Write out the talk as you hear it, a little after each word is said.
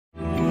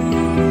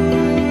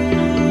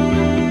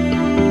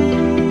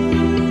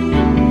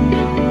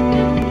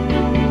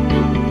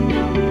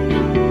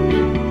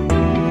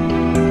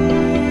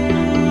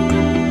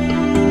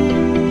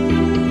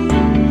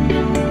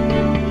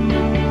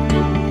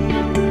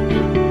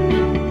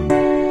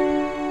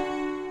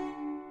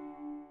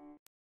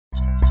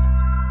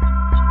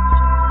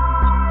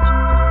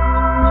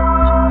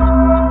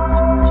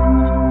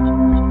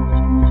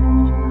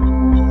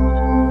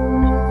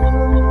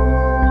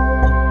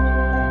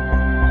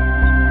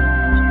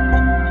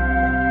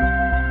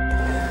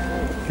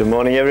Good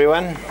morning,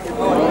 everyone. Good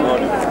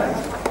morning.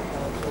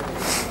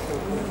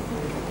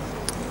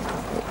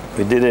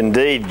 We did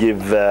indeed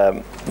give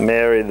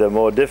Mary the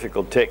more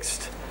difficult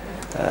text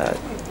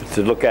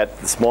to look at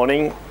this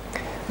morning,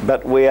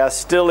 but we are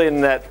still in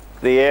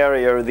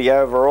the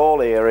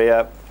overall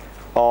area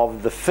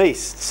of the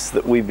feasts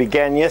that we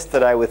began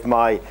yesterday with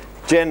my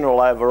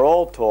general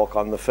overall talk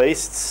on the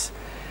feasts,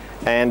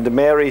 and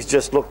Mary's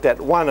just looked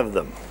at one of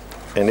them.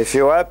 And if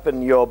you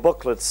open your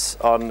booklets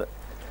on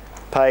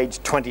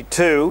page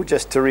 22,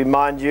 just to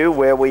remind you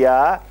where we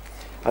are,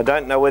 I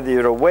don't know whether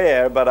you're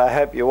aware, but I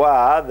hope you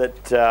are,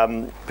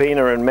 that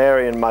Pina and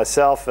Mary and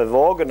myself have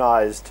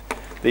organised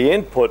the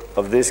input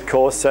of this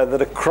course so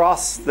that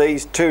across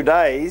these 2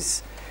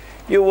 days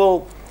you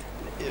will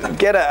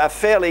get a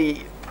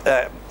fairly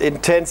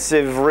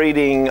intensive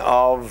reading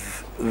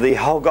of the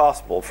whole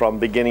gospel from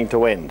beginning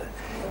to end.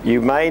 You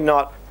may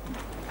not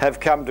have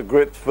come to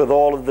grips with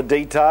all of the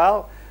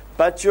detail,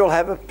 but you'll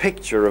have a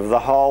picture of the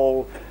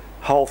whole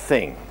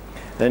thing.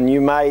 And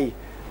you may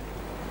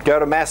go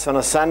to Mass on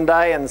a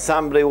Sunday and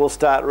somebody will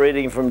start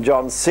reading from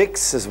John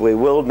 6, as we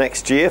will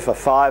next year for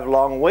 5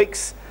 long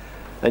weeks,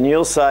 and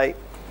you'll say,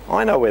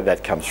 I know where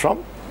that comes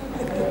from.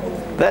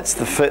 That's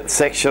the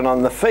section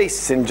on the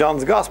feasts in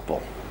John's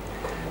Gospel.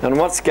 And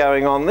what's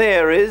going on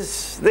there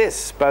is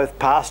this, both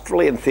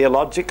pastorally and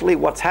theologically,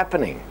 what's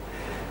happening.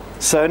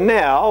 So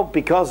now,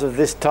 because of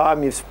this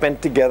time you've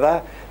spent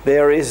together,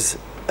 there is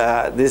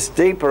this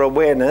deeper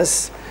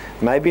awareness,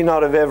 maybe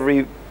not of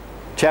every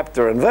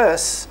chapter and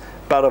verse,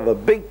 but of a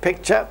big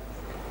picture,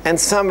 and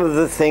some of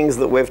the things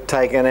that we've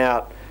taken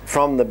out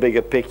from the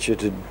bigger picture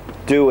to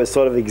do as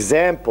sort of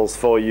examples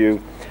for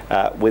you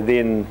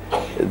within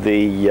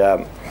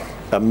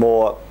a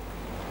more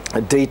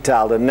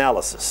detailed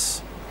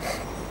analysis.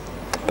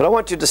 But I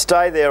want you to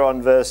stay there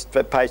on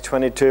page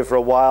 22 for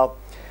a while.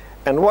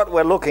 And what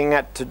we're looking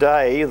at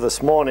today,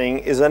 this morning,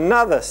 is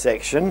another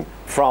section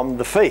from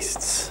the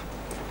feasts.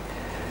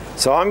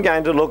 So I'm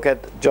going to look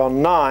at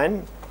John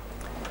 9,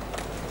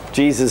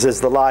 Jesus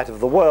is the light of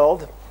the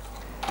world.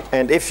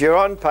 And if you're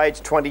on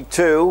page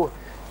 22,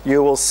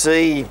 you will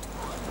see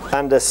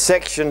under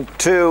section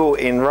 2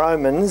 in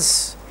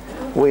Romans,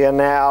 we are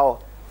now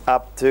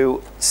up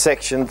to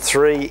section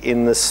 3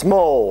 in the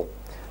small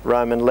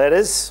Roman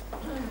letters.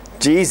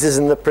 Jesus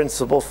and the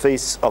principal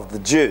feasts of the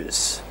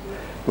Jews.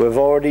 We've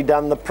already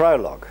done the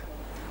prologue.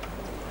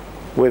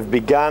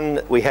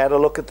 We had a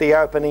look at the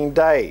opening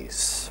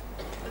days.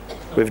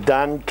 We've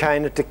done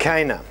Cana to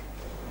Cana.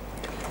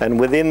 And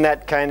within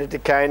that Cana to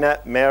Cana,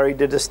 Mary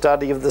did a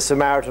study of the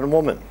Samaritan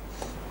woman.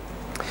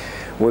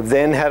 We've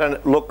then had an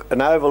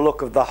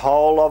overlook of the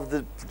whole of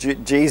the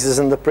Jesus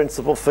and the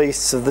principal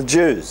feasts of the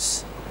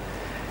Jews.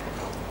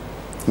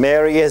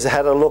 Mary has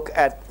had a look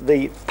at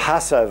the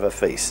Passover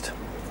feast.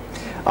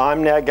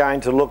 I'm now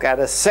going to look at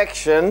a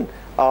section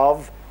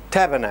of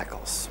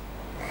tabernacles.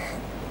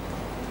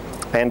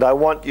 And I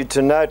want you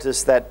to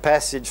notice that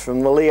passage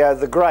from Leo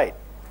the Great,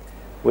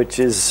 which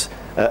is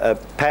a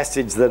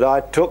passage that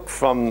I took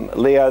from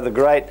Leo the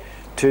Great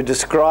to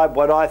describe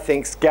what I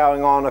think's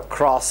going on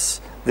across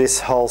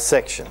this whole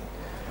section.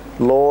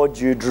 Lord,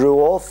 you drew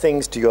all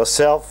things to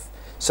yourself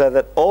so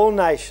that all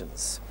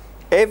nations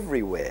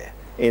everywhere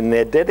in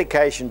their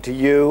dedication to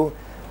you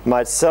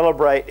might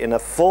celebrate in a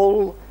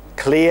full,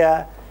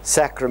 clear,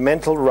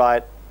 sacramental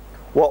rite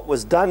what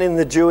was done in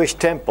the Jewish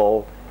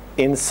temple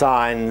in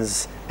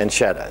signs and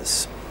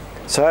shadows.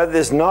 So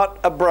there's not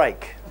a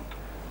break.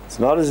 It's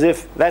not as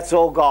if that's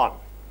all gone.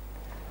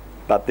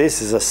 But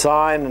this is a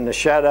sign and a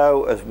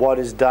shadow of what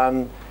is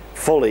done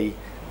fully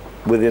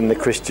within the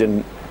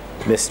Christian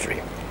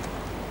mystery.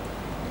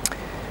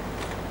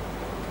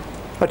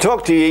 I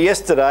talked to you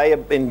yesterday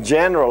in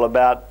general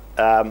about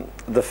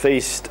the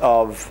Feast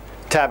of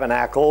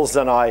Tabernacles,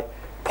 and I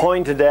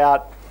pointed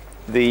out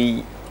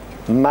the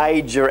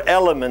major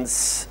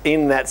elements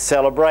in that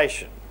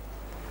celebration.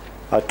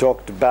 I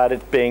talked about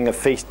it being a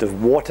feast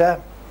of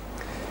water,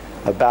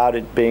 about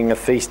it being a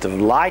feast of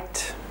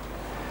light,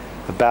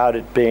 about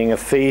it being a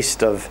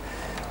feast of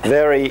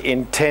very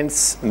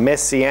intense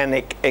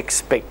messianic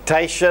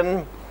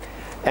expectation,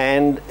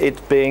 and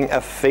it being a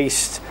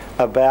feast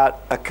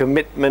about a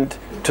commitment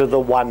to the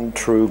one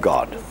true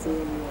God.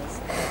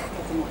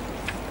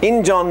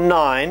 In John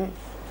 9,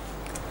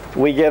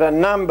 we get a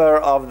number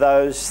of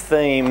those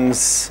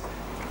themes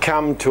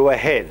come to a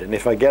head. And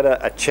if I get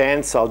a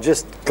chance, I'll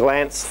just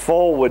glance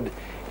forward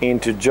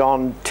into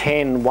John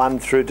 10, 1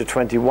 through to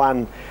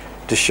 21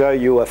 to show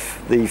you a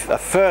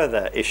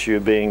further issue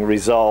being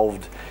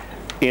resolved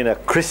in a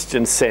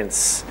Christian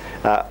sense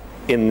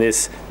in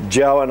this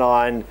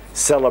Johannine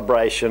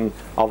celebration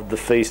of the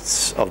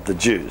feasts of the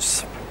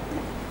Jews.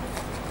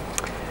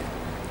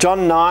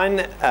 John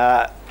 9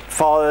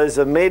 follows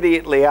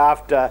immediately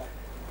after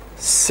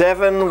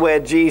 7, where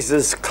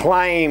Jesus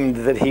claimed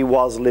that he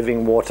was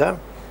living water,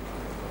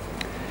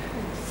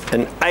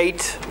 and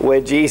 8,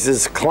 where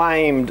Jesus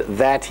claimed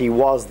that he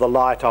was the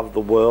light of the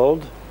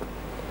world.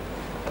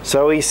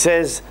 So he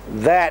says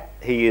that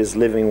he is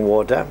living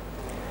water.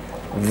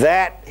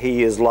 that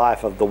he is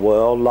life of the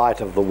world,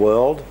 light of the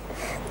world.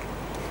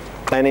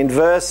 And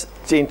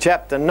in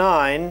chapter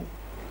 9,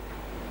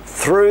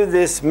 through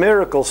this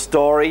miracle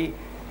story,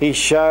 he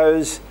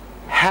shows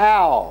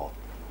how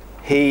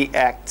he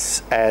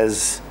acts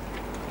as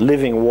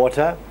living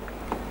water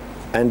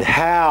and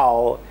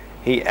how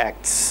he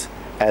acts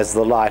as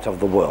the light of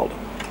the world.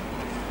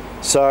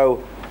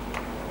 So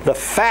the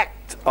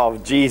fact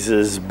of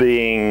Jesus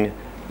being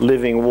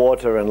living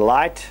water and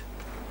light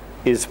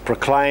is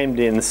proclaimed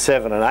in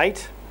 7 and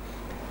 8,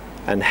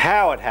 and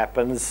how it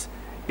happens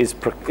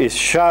is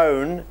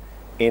shown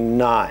in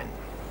 9.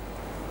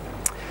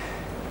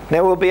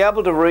 Now we'll be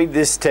able to read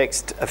this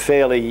text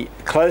fairly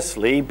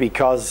closely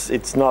because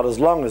it's not as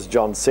long as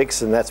John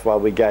 6, and that's why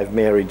we gave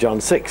Mary John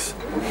 6.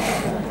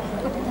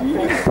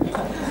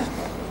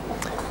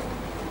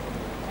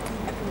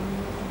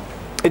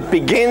 It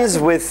begins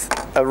with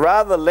a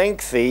rather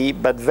lengthy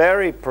but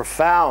very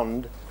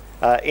profound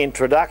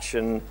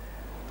introduction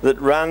that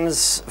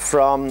runs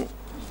from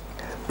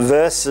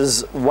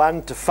verses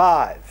 1 to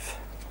 5.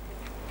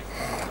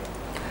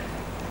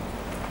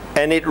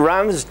 And it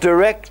runs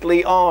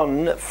directly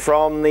on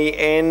from the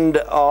end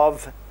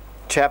of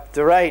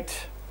chapter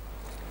 8.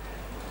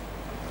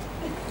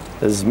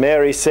 As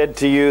Mary said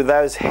to you,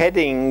 those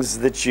headings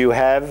that you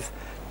have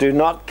do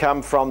not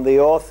come from the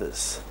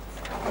authors.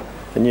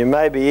 And you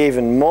may be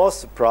even more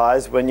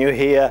surprised when you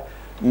hear,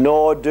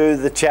 nor do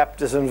the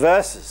chapters and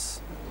verses.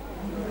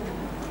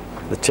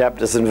 The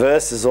chapters and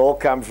verses all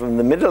come from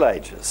the Middle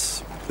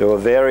Ages. There were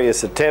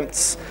various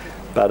attempts,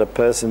 but a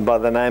person by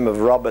the name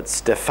of Robert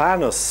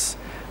Stephanus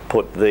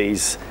put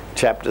these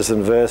chapters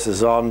and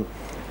verses on,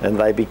 and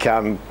they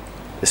become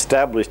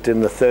established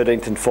in the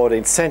 13th and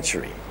 14th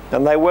century.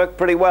 And they work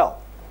pretty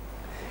well.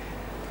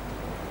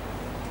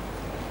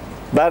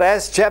 But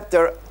as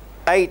chapter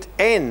 8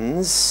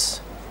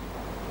 ends,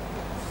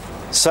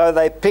 so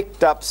they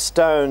picked up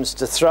stones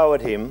to throw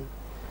at him,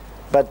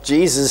 but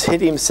Jesus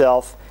hid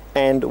himself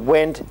and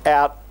went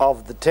out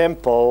of the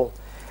temple,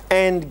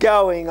 and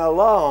going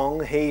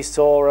along he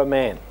saw a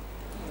man.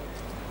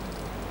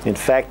 In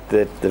fact,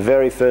 the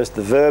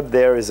verb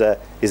there is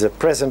a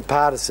present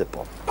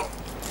participle.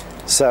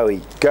 So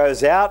he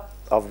goes out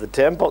of the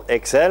temple,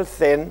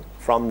 exelthen,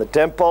 from the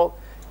temple,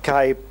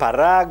 kai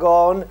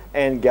paragon,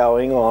 and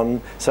going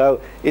on.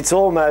 So it's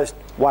almost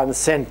one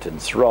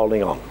sentence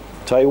rolling on.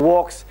 So he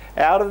walks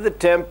out of the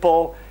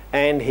temple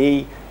and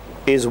he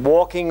is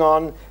walking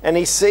on, and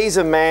he sees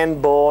a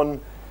man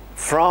born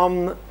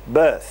from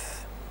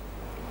birth.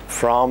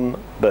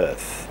 From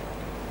birth.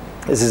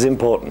 This is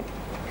important.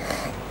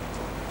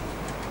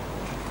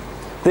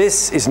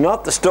 This is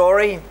not the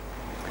story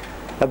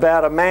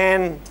about a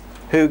man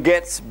who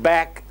gets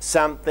back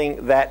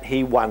something that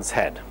he once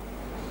had.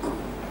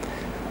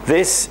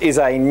 This is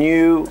a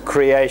new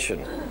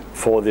creation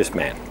for this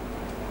man.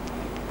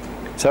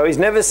 So he's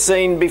never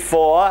seen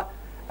before,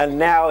 and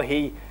now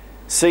he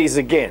sees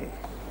again.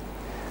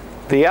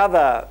 The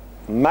other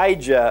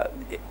major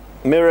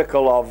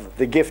miracle of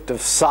the gift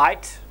of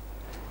sight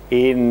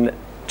in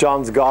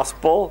John's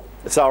Gospel,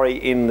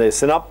 in the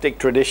synoptic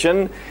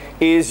tradition,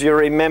 is, you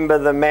remember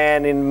the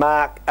man in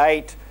Mark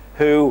 8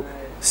 who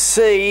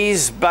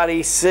sees, but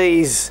he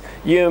sees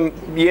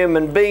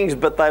human beings,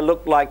 but they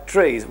look like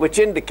trees, which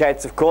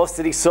indicates, of course,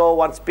 that he saw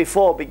once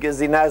before, because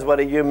he knows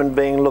what a human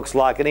being looks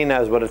like and he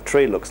knows what a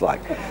tree looks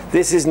like.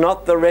 This is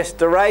not the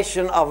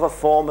restoration of a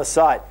former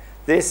sight.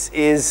 This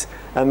is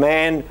a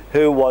man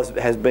who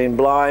has been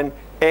blind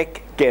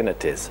ek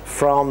genetis,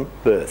 from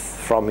birth,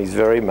 from his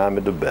very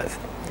moment of birth.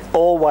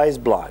 Always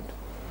blind.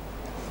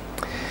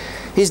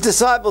 His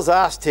disciples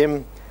asked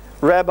him,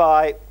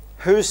 Rabbi,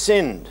 who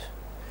sinned,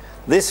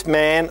 this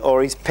man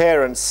or his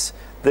parents,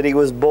 that he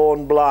was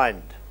born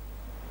blind?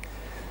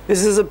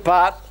 This is a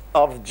part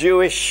of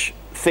Jewish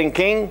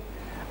thinking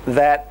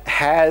that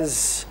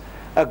has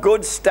a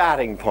good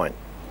starting point.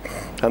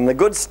 And the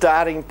good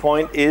starting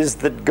point is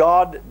that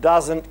God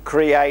doesn't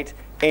create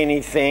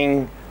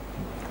anything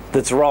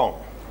that's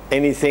wrong,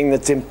 anything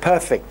that's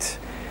imperfect,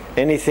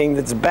 anything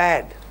that's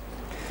bad.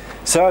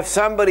 So if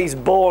somebody's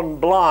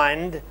born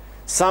blind,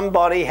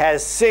 somebody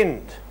has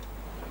sinned,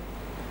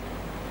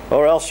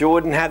 or else you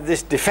wouldn't have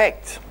this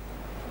defect.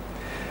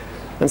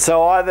 And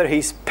so either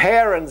his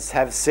parents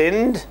have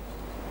sinned,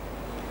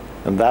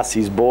 and thus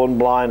he's born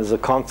blind as a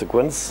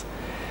consequence,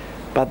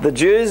 but the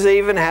Jews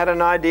even had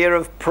an idea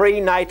of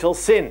prenatal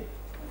sin.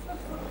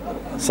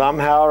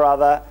 Somehow or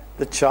other,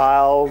 the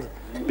child,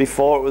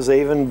 before it was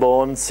even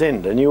born,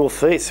 sinned. And we'll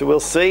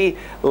see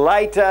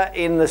later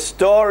in the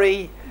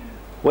story,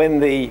 when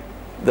the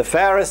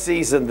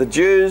Pharisees and the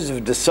Jews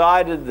have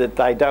decided that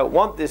they don't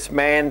want this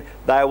man,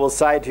 they will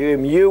say to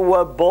him, you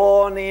were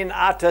born in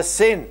utter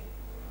sin.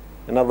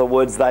 In other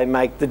words, they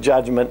make the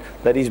judgment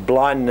that his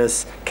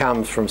blindness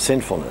comes from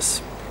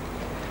sinfulness.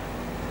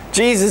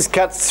 Jesus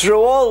cuts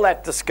through all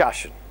that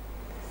discussion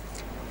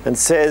and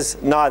says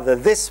neither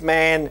this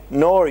man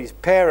nor his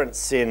parents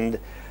sinned,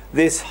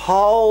 this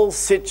whole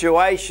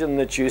situation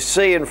that you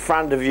see in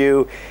front of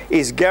you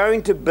is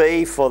going to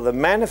be for the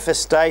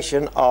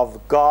manifestation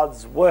of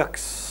God's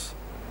works.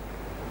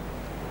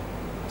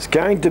 It's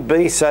going to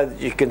be so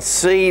that you can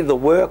see the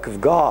work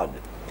of God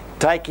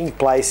taking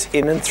place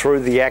in and through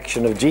the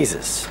action of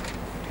Jesus.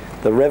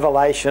 The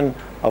revelation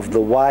of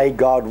the way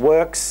God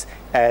works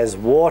as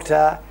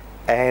water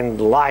and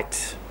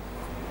light.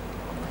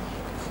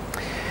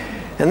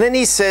 And then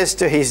he says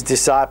to his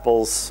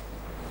disciples,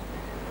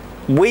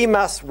 we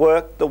must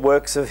work the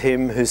works of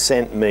him who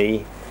sent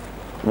me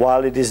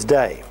while it is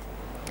day.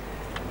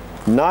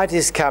 Night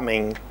is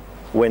coming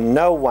when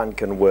no one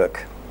can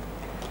work.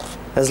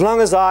 As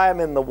long as I am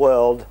in the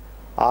world,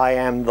 I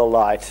am the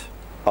light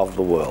of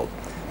the world.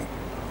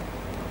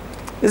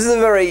 This is a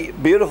very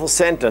beautiful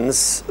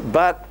sentence,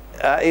 but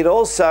it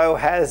also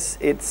has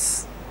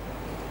its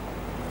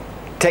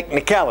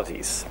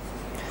technicalities.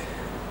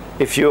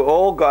 If you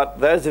all got,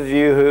 those of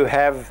you who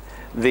have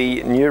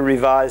the New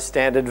Revised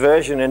Standard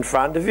Version in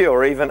front of you,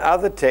 or even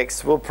other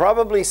texts, will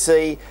probably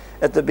see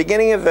at the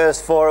beginning of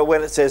verse 4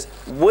 when it says,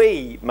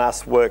 we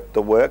must work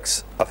the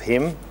works of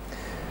him,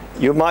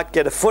 you might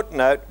get a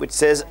footnote which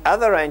says,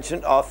 other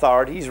ancient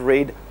authorities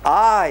read,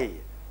 I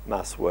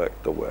must work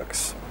the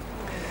works.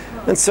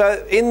 And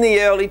so in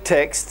the early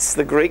texts,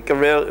 the Greek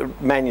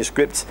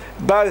manuscripts,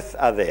 both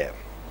are there.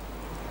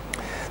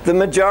 The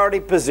majority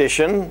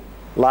position,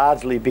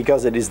 largely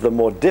because it is the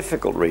more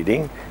difficult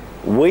reading,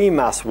 we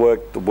must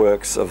work the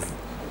works of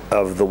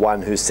the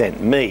one who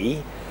sent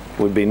me,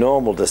 would be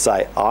normal to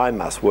say, I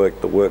must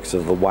work the works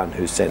of the one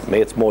who sent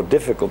me. It's more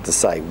difficult to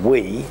say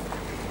we,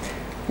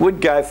 would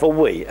go for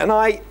we. And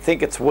I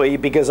think it's we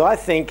because I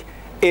think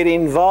it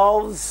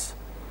involves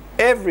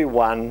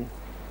everyone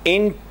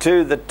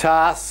into the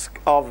task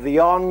of the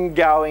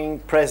ongoing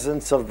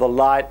presence of the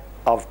light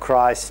of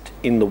Christ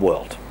in the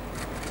world.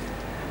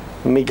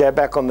 Let me go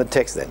back on the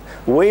text then.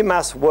 We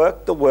must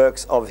work the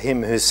works of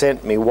him who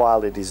sent me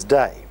while it is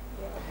day.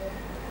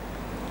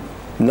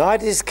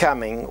 Night is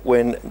coming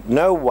when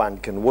no one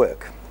can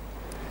work.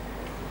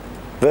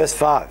 Verse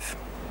 5.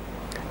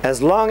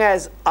 As long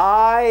as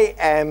I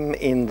am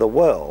in the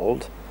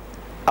world,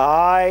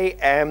 I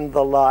am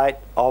the light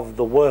of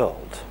the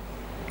world.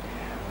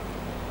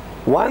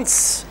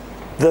 Once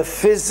the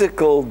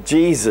physical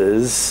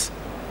Jesus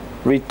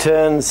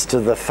returns to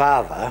the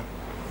Father,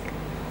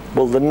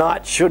 well, the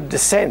night should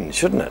descend,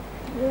 shouldn't it?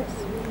 Yes.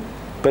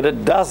 But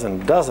it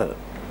doesn't it?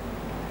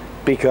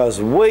 Because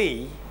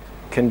we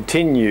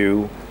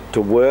continue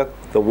to work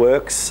the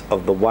works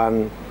of the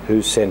one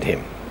who sent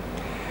him.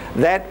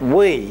 That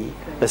we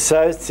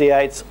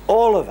associates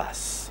all of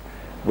us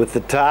with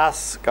the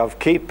task of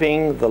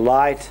keeping the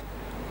light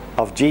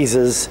of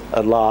Jesus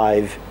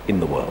alive in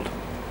the world.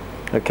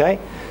 Okay?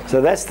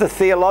 So that's the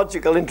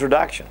theological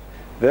introduction.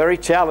 Very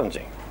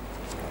challenging.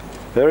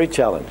 Very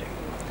challenging.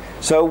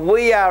 So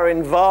we are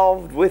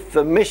involved with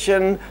the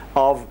mission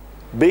of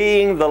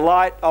being the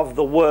light of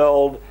the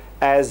world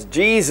as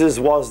Jesus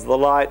was the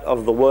light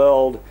of the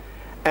world.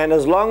 And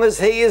as long as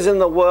he is in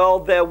the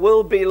world, there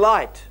will be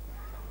light.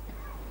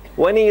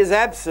 When he is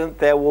absent,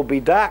 there will be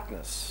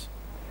darkness.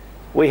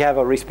 We have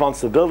a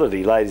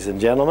responsibility, ladies and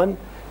gentlemen,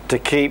 to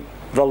keep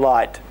the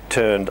light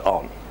turned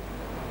on.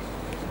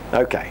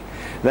 Okay.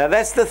 Now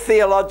that's the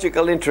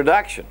theological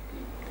introduction.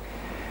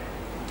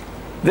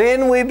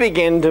 Then we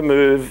begin to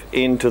move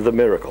into the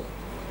miracle.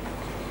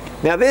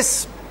 Now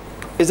this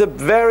is a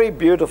very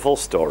beautiful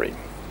story.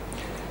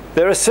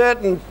 There are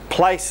certain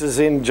places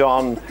in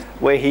John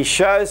where he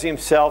shows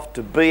himself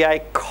to be a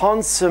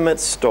consummate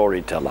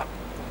storyteller.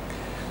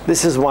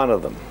 This is one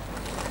of them.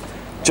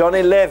 John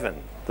 11,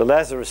 the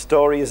Lazarus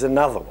story, is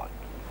another one.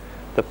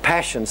 The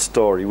Passion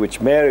story, which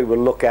Mary will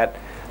look at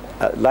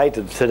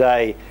later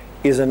today,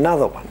 is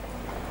another one.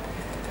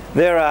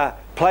 There are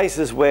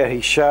places where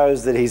he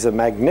shows that he's a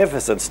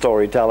magnificent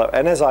storyteller,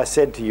 and as I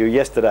said to you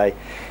yesterday,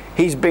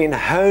 he's been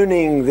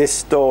honing this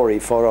story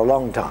for a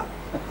long time.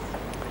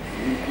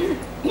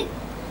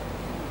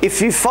 If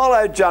you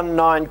follow John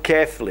 9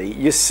 carefully,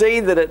 you see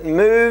that it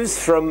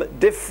moves from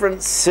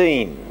different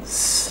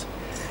scenes,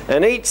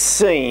 and each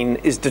scene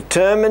is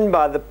determined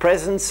by the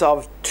presence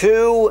of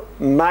two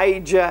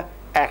major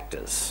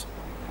actors.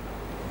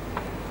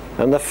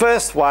 And the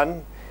first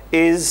one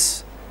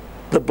is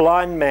the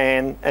blind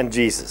man and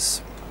Jesus.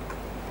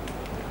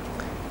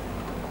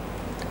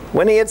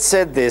 When he had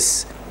said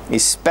this, he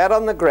spat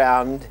on the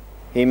ground,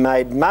 he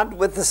made mud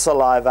with the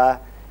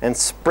saliva, and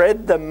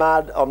spread the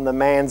mud on the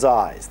man's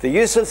eyes. The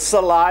use of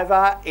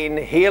saliva in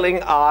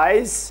healing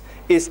eyes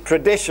is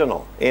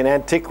traditional in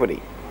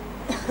antiquity.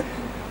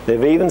 There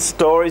are even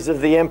stories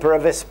of the Emperor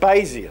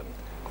Vespasian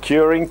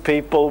curing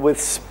people with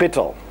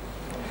spittle.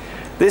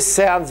 This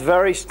sounds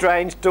very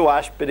strange to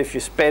us, but if you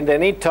spend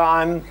any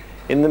time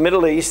in the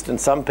Middle East, and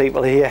some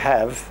people here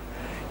have,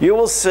 you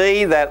will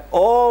see that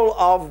all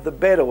of the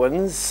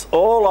Bedouins,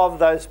 all of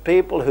those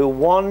people who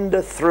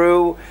wander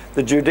through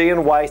the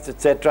Judean waste,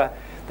 etc.,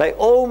 they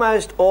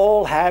almost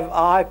all have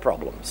eye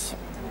problems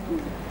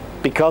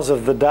because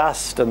of the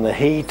dust and the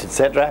heat,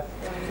 etc.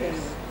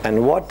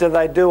 And what do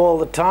they do all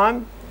the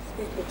time?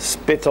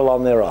 Spittle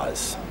on their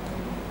eyes.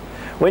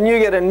 When you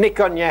get a nick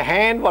on your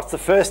hand, what's the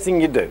first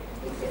thing you do?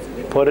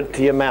 Put it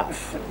to your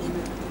mouth.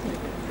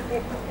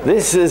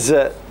 This is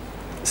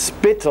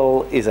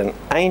spittle is an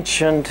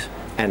ancient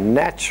and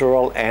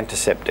natural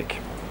antiseptic.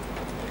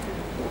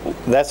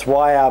 That's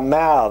why our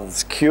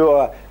mouths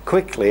cure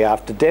quickly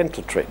after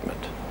dental treatment,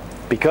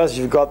 because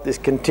you've got this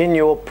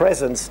continual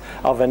presence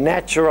of a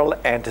natural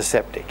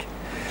antiseptic.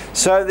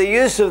 So the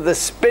use of the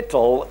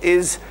spittle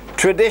is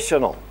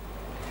traditional.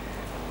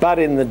 But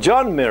in the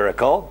John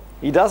miracle,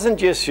 he doesn't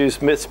just use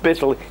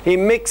spittle, he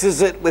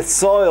mixes it with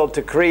soil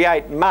to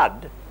create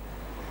mud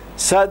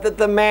so that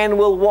the man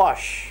will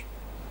wash.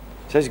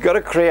 So he's got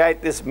to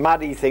create this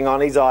muddy thing on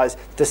his eyes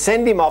to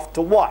send him off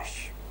to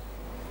wash.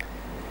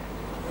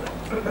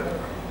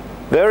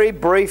 Very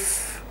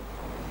brief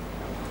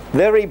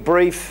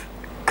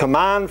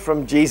command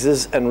from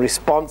Jesus and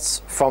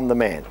response from the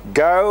man.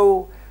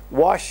 Go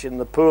wash in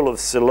the pool of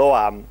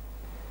Siloam.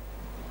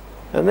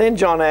 And then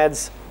John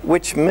adds,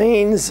 which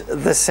means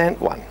the sent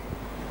one.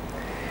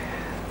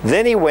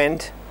 Then he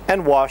went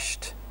and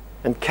washed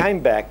and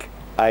came back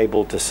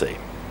able to see.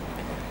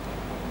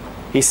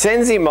 He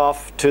sends him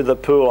off to the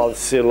pool of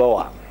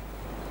Siloam.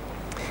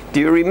 Do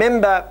you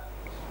remember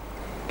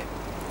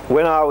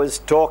when I was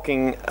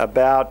talking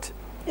about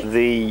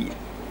the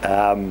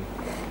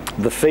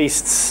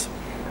feasts?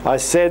 I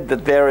said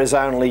that there is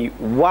only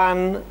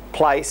one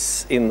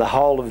place in the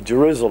whole of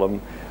Jerusalem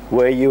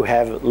where you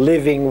have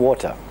living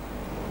water,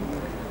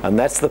 and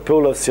that's the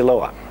pool of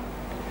Siloam.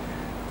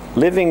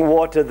 Living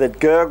water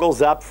that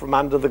gurgles up from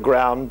under the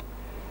ground.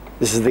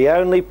 This is the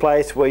only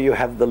place where you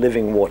have the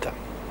living water.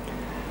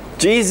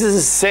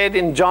 Jesus said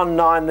in John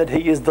 9 that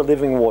he is the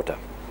living water.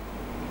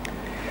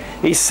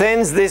 He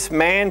sends this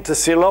man to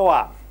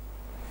Siloam.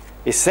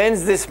 He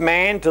sends this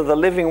man to the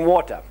living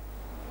water.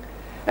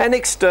 And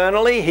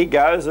externally he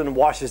goes and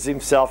washes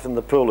himself in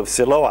the pool of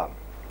Siloam.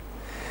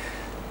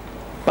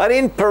 But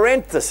in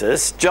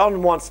parenthesis,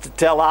 John wants to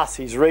tell us,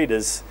 his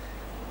readers,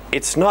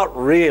 it's not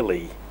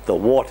really the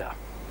water.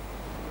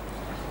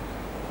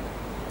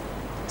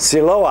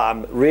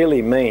 Siloam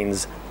really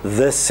means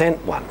the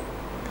sent one.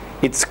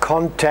 It's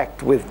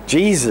contact with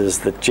Jesus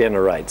that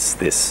generates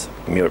this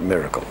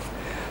miracle.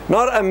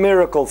 Not a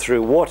miracle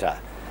through water,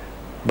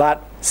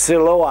 but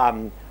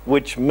Siloam,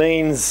 which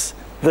means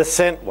the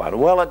sent one.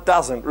 Well, it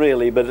doesn't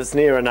really, but it's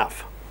near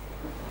enough.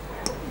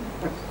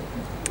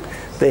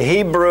 The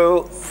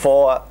Hebrew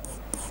for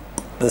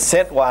the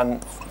sent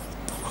one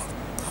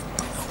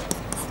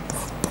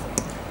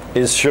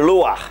is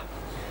shaluach.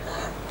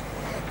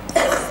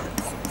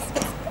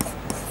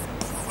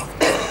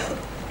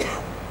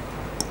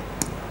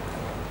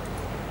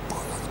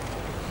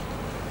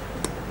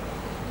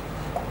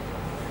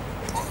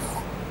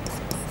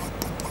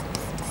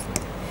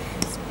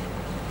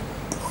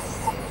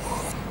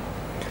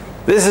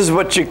 This is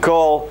what you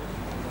call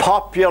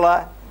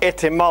popular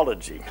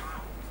etymology.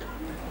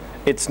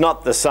 It's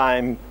not the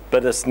same,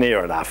 but it's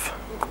near enough.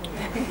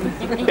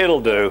 It'll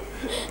do.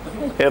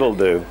 It'll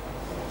do.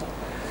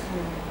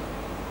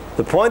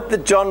 The point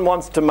that John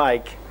wants to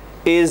make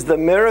is the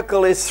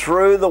miracle is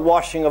through the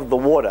washing of the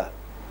water.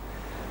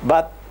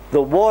 But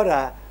the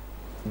water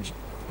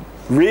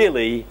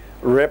really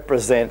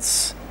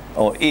represents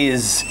or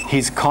is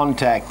his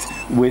contact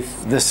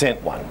with the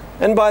sent one.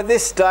 And by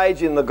this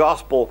stage in the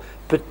gospel,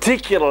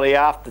 particularly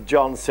after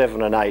John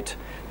 7 and 8,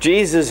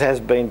 Jesus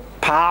has been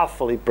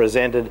powerfully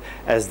presented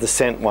as the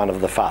sent one of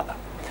the Father.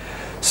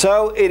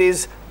 So it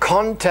is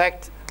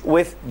contact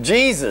with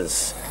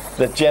Jesus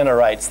that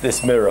generates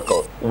this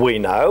miracle. We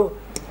know,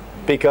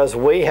 because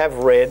we have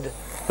read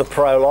the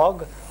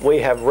prologue, we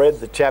have read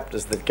the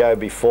chapters that go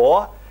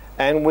before,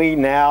 and we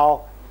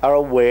now are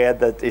aware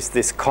that it's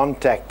this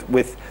contact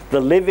with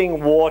the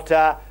living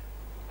water,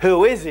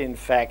 who is in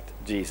fact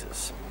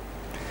Jesus.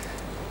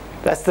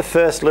 That's the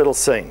first little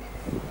scene.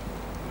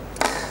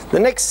 The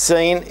next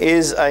scene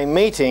is a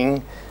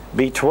meeting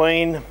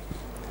between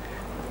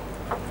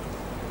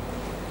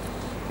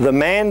the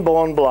man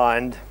born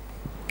blind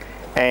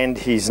and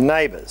his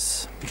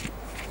neighbours.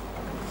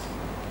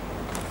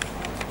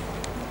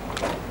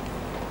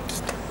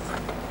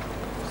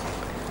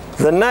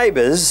 The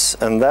neighbours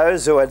and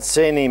those who had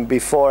seen him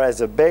before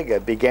as a beggar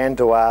began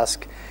to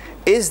ask,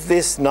 "Is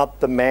this not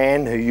the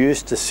man who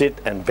used to sit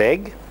and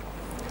beg?"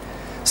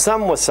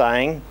 Some were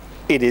saying,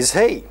 "It is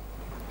he."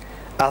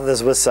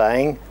 Others were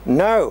saying,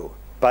 "No,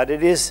 but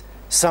it is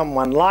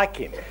someone like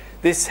him."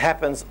 This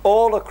happens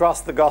all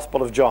across the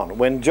Gospel of John.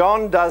 When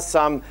John does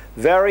some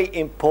very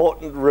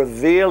important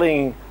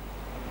revealing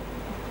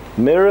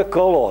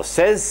miracle or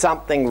says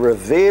something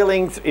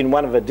revealing in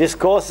one of the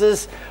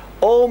discourses,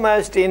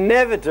 almost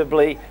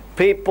inevitably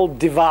people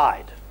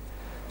divide.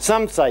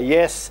 Some say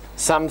yes,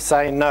 some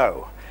say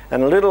no.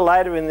 And a little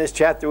later in this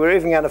chapter we're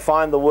even going to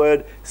find the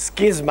word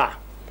schisma.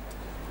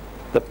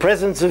 The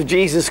presence of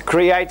Jesus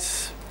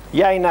creates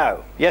yay,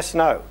 no, yes,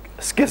 no,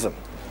 schism.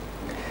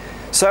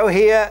 So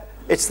here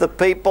it's the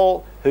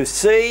people who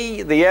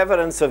see the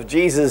evidence of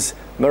Jesus'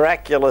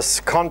 miraculous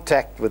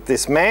contact with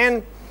this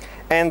man,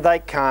 and they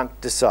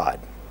can't decide.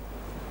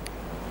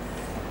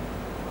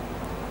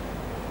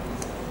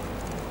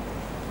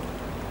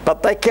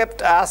 But they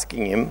kept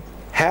asking him,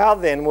 how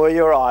then were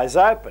your eyes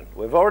opened?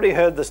 We've already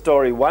heard the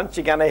story once,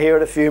 you're going to hear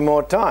it a few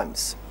more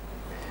times.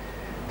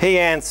 He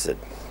answered,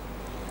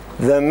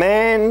 the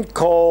man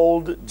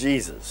called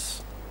Jesus.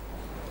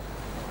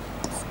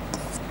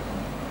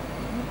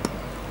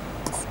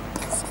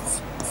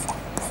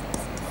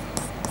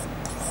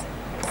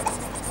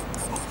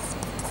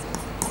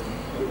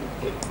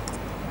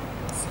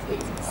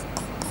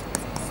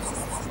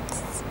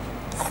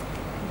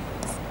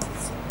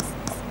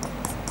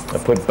 I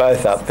put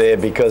both up there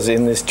because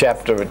in this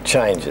chapter it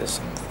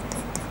changes.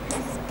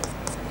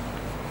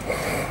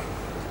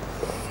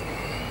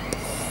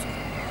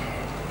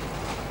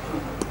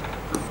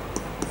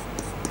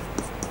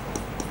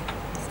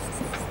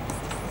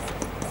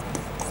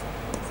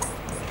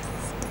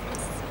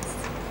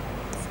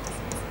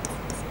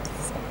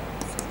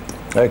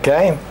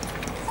 Okay?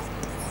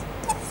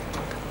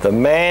 The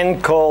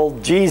man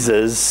called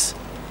Jesus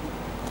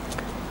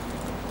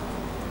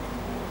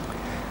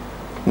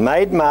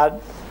made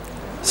mud,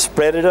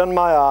 spread it on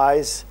my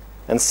eyes,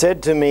 and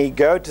said to me,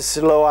 go to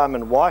Siloam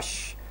and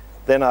wash.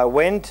 Then I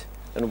went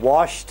and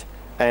washed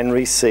and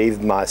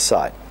received my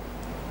sight.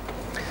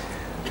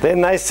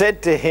 Then they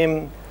said to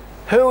him,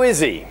 who is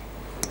he?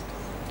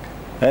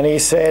 And he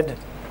said,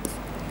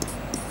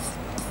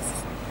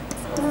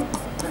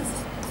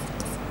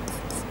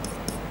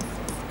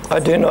 I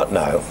do not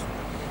know.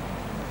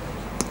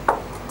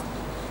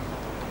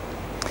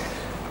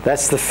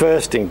 That's the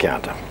first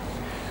encounter,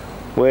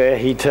 where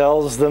he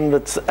tells them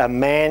that's a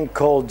man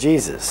called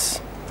Jesus.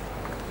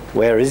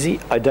 Where is he?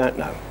 I don't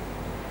know.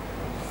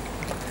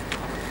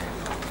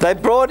 They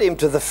brought him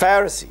to the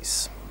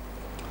Pharisees.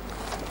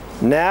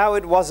 Now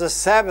it was a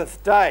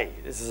Sabbath day.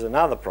 This is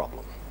another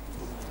problem.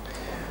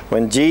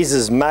 When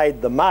Jesus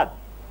made the mud,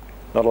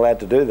 not allowed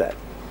to do that.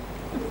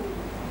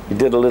 He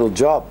did a little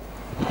job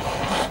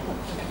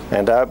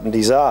and opened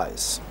his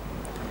eyes.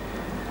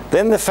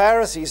 Then the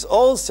Pharisees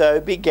also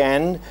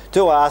began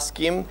to ask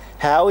him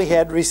how he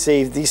had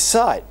received his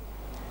sight.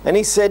 And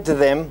he said to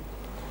them,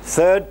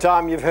 third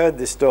time you've heard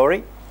this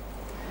story,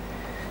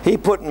 he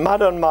put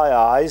mud on my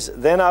eyes,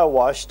 then I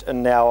washed,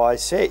 and now I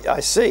see.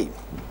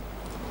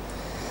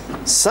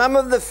 Some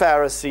of the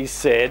Pharisees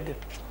said,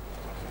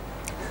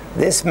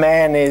 this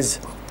man is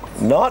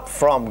not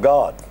from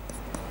God.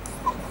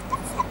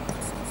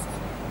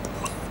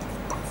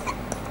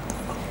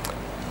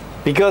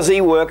 Because he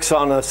works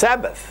on a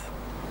Sabbath.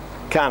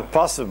 Can't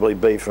possibly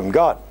be from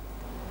God.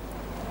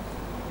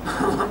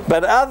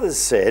 But others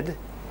said,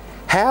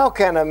 how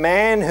can a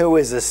man who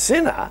is a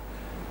sinner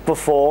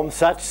perform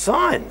such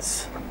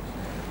signs?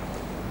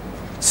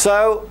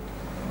 So,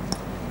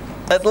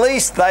 at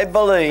least they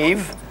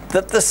believe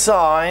that the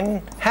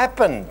sign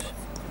happened.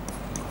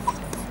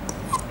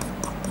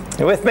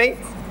 You with me?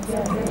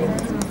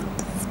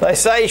 They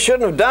say he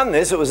shouldn't have done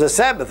this, it was a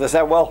Sabbath. They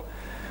say, well,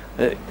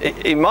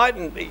 he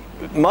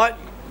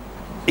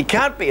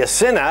can't be a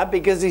sinner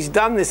because he's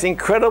done this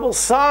incredible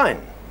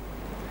sign.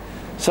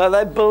 So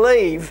they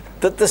believe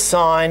that the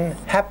sign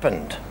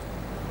happened.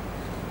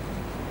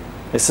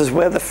 This is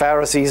where the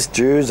Pharisees,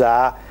 Jews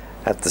are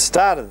at the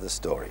start of the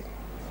story.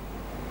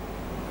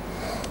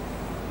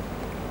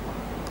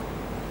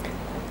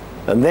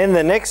 And then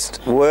the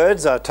next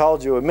words I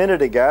told you a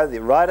minute ago,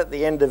 right at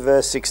the end of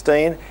verse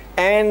 16,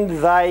 and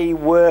they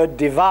were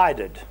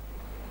divided.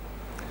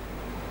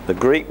 The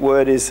Greek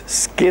word is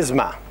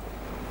schisma.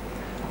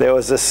 There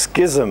was a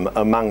schism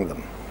among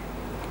them.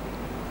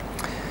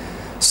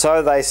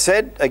 So they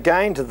said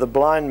again to the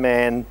blind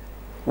man,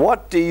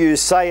 what do you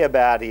say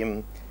about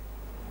him?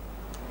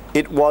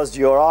 It was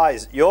your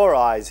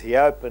eyes he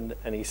opened,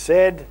 and he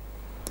said,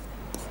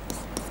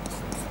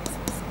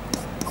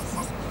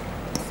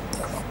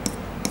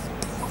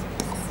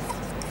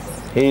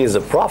 he is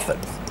a prophet.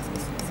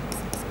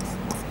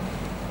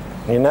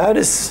 You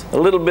notice a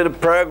little bit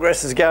of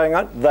progress is going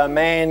on. The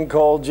man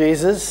called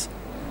Jesus,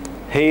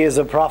 he is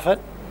a prophet.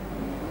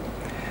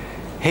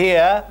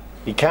 Here,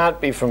 he can't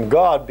be from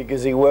God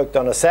because he worked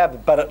on a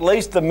Sabbath, but at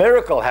least the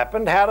miracle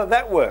happened. How did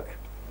that work?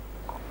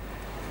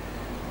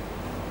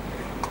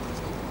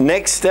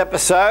 Next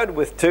episode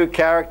with two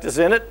characters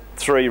in it,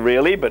 three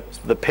really, but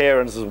the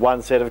parents is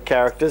one set of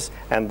characters,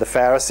 and the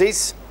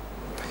Pharisees.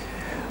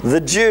 The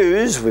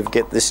Jews, we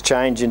get this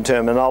change in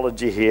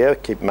terminology here,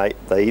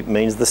 it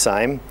means the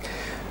same.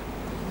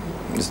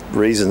 There's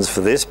reasons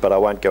for this, but I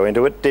won't go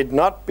into it. Did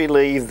not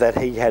believe that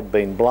he had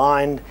been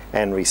blind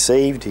and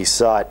received his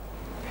sight.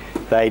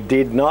 They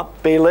did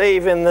not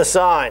believe in the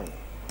sign.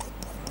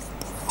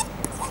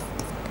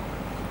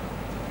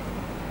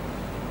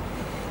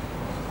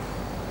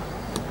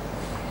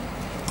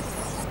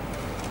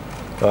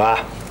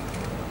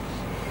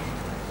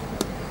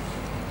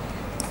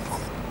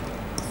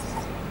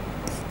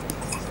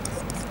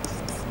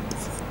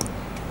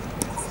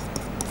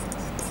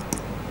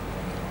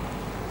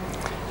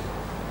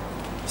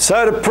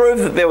 So to prove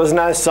that there was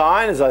no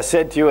sign, as I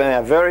said to you in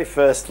our very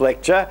first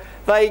lecture,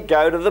 they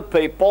go to the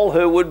people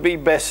who would be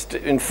best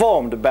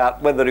informed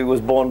about whether he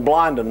was born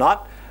blind or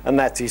not, and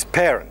that's his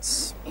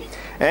parents.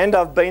 And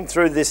I've been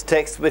through this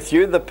text with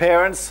you. The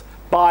parents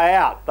buy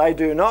out. They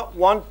do not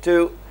want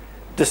to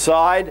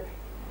decide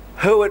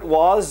who it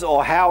was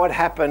or how it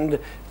happened,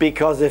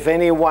 because if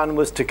anyone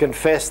was to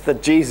confess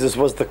that Jesus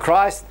was the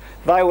Christ,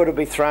 they would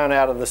be thrown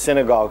out of the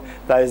synagogue.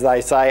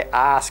 They say,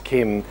 ask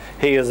him,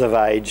 he is of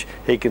age,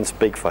 he can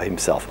speak for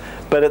himself.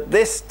 But at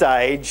this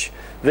stage,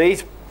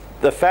 the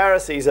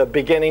Pharisees are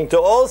beginning to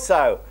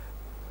also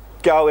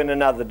go in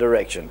another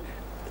direction.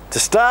 To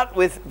start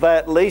with, they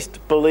at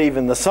least believe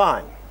in the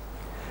sign.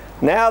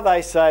 Now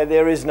they say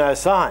there is no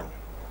sign.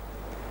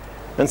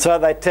 And so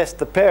they test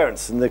the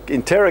parents, and the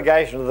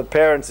interrogation of the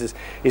parents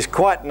is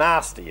quite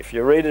nasty. If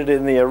you read it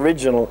in the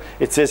original,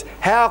 it says,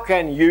 how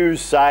can you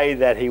say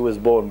that he was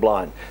born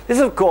blind? This,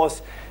 of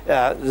course,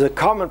 is a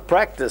common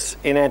practice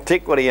in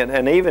antiquity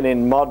and even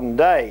in modern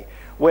day,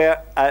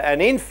 where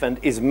an infant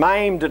is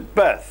maimed at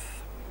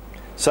birth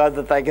so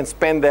that they can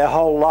spend their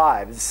whole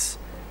lives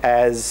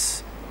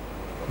as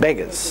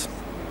beggars.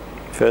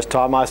 First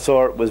time I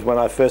saw it was when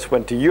I first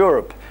went to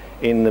Europe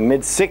in the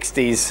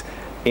mid-60s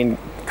in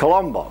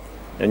Coloe.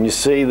 And you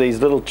see these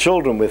little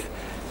children with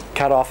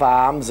cut off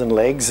arms and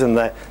legs, and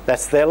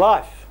that's their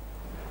life.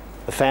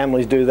 The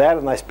families do that,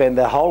 and they spend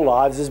their whole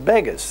lives as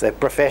beggars. They're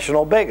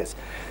professional beggars.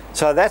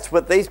 So that's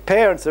what these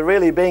parents are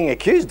really being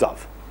accused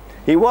of.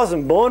 He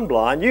wasn't born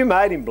blind, you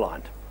made him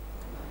blind.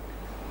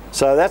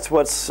 So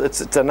that's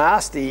it's a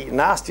nasty,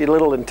 nasty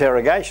little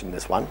interrogation,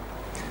 this one.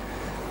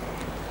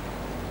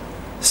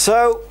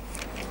 So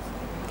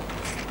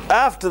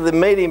after the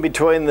meeting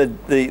between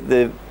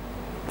the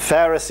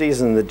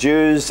Pharisees and the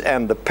Jews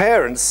and the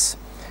parents,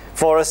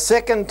 for a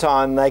second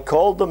time they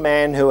called the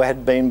man who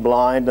had been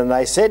blind, and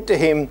they said to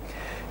him,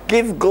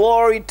 give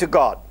glory to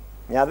God.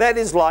 Now that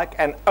is like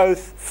an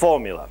oath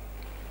formula.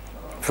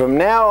 From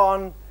now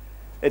on,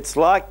 it's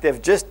like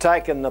they've just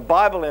taken the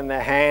Bible in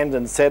their hand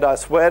and said, I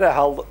swear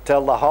to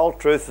tell the whole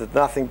truth and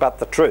nothing but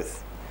the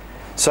truth.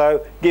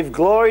 So give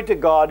glory to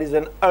God is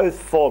an oath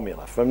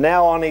formula. From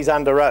now on, he's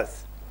under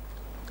oath.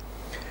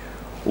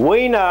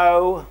 We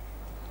know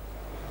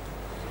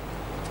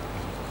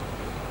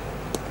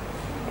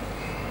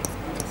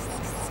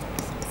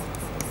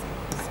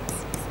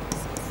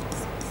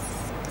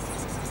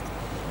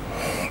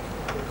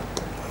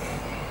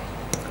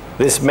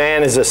this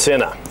man is a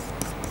sinner.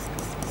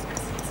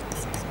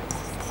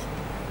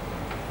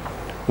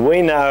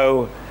 We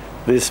know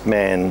this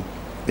man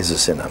is a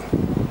sinner.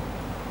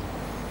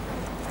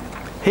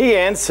 He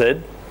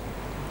answered,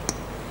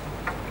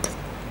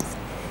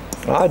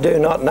 I do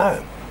not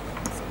know.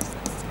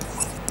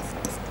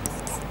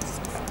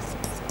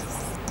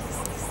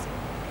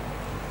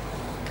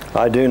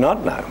 I do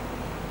not know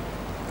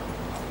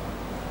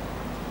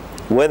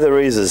whether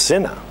he's a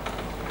sinner.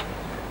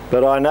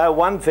 But I know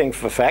one thing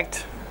for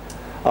fact.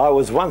 I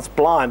was once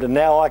blind and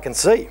now I can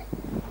see.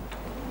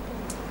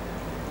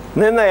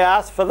 And then they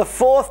asked for the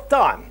fourth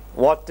time,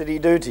 what did he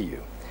do to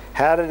you?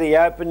 How did he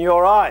open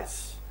your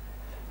eyes?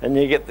 And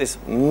you get this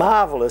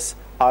marvellous,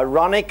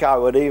 ironic, I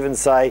would even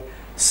say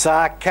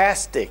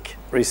sarcastic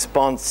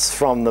response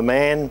from the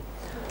man.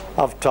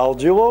 I've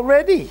told you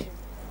already.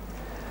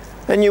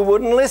 And you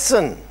wouldn't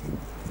listen.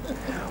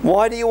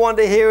 Why do you want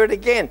to hear it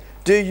again?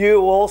 Do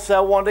you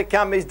also want to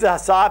become his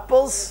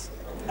disciples?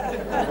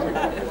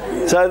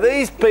 So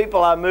these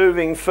people are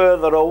moving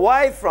further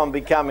away from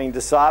becoming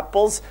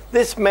disciples.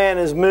 This man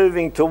is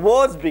moving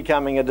towards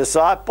becoming a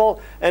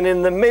disciple, and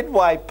in the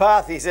midway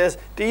path he says,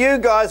 do you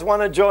guys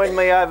want to join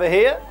me over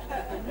here?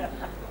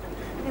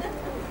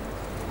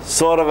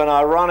 Sort of an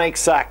ironic,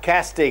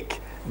 sarcastic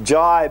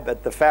jibe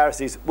at the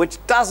Pharisees, which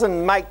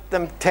doesn't make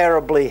them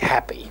terribly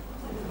happy.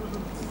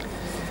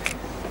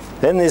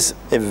 Then there's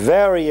a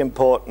very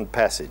important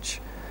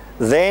passage.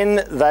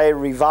 Then they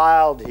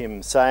reviled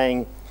him,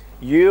 saying,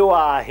 you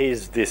are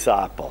his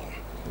disciple.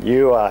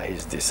 You are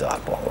his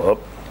disciple.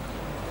 Whoop.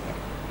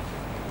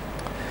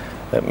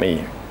 Let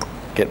me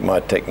get my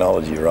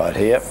technology right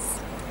here.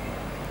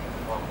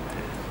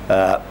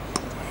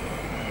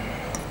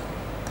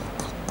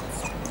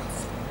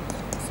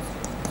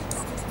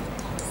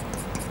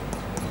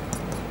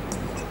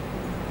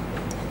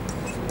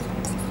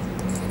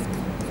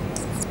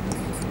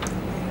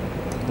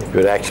 You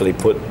could actually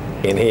put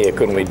in here,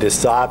 couldn't we?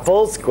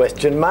 Disciples,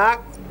 question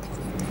mark.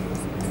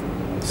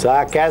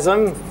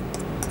 Sarcasm.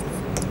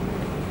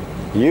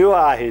 You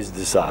are his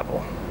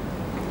disciple.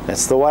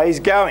 That's the way he's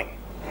going.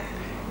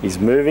 He's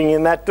moving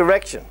in that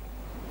direction.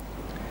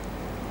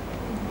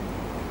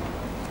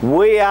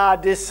 We are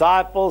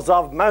disciples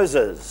of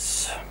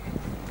Moses.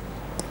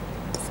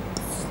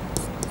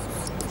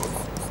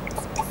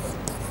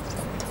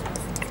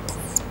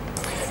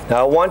 Now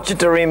I want you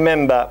to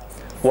remember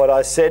what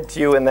I said to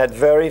you in that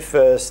very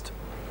first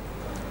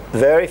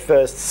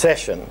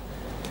session,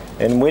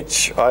 in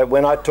which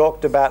when I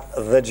talked about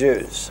the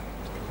Jews.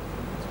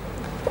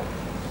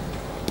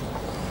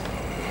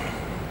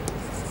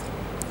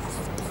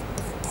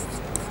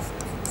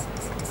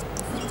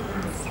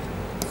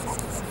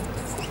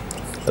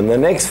 And the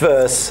next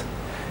verse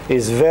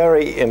is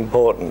very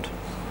important.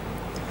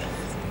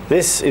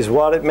 This is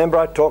what, remember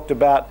I talked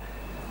about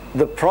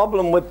the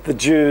problem with the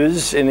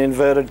Jews, in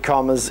inverted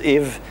commas,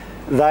 if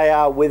they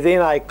are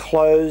within a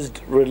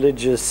closed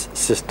religious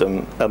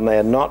system and they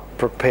are not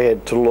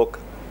prepared to look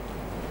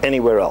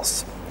anywhere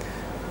else.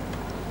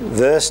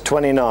 Verse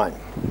 29.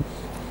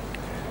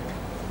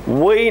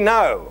 We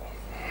know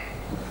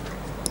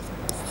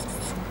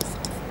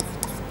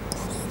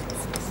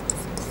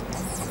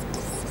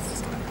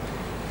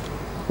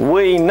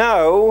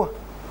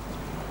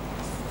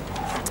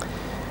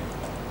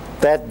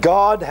that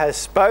God has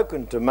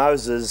spoken to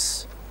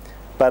Moses,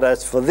 but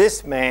as for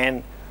this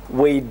man,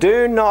 we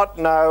do not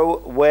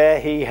know where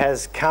he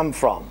has come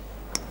from.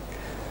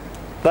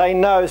 They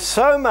know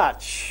so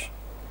much,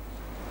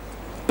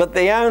 but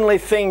the only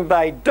thing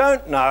they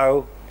don't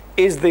know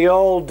is the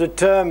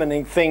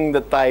all-determining thing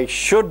that they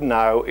should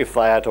know if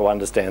they are to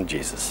understand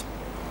Jesus.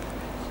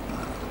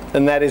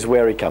 And that is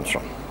where he comes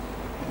from.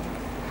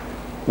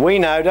 We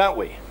know, don't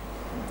we?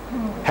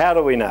 How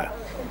do we know?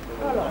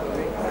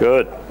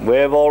 Good.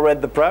 We've all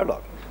read the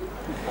prologue.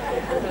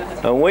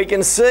 And we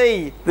can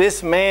see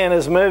this man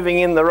is moving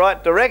in the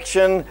right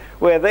direction,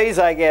 where these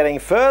are getting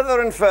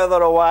further and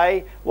further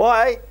away.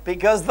 Why?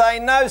 Because they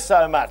know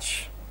so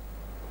much.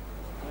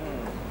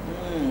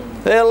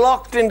 They're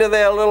locked into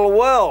their little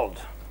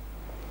world.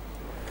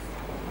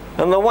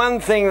 And the one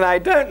thing they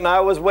don't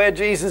know is where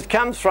Jesus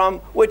comes from,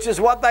 which is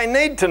what they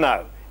need to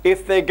know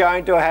if they're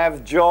going to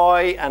have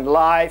joy and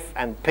life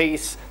and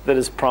peace that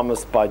is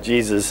promised by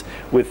Jesus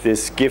with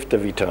this gift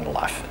of eternal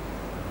life.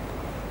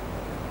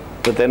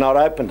 But they're not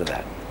open to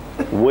that.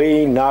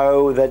 We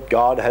know that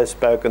God has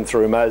spoken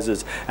through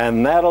Moses,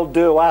 and that'll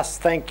do us,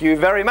 thank you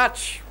very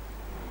much.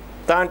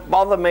 Don't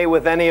bother me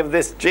with any of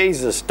this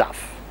Jesus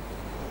stuff.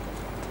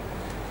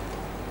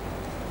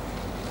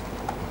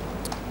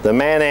 The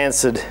man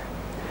answered,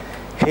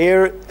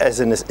 here is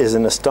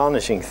an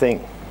astonishing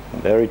thing.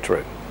 Very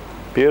true.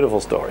 Beautiful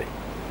story.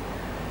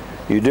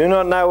 You do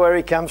not know where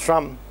he comes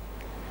from,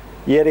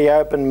 yet he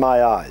opened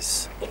my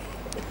eyes.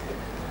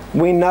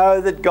 We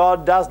know that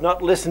God does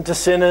not listen to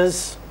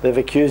sinners. They've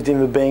accused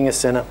him of being a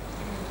sinner.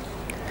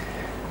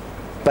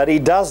 But he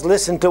does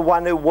listen to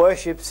one who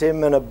worships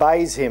him and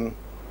obeys him,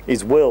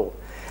 his will.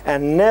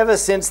 And never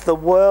since the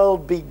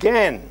world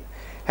began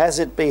has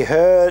it been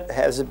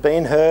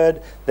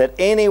heard that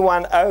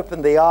anyone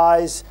opened the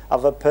eyes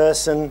of a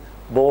person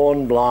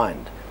born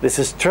blind. This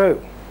is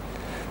true.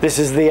 This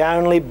is the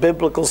only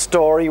biblical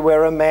story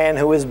where a man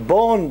who is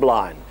born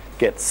blind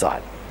gets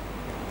sight.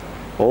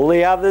 All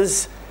the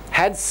others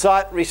had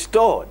sight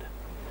restored.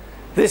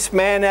 This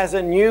man has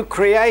a new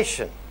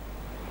creation.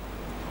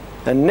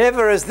 And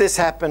never has this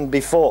happened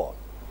before.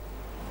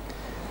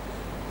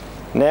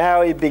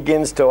 Now he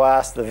begins to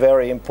ask the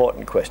very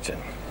important question.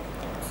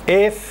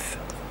 If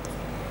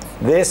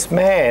this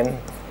man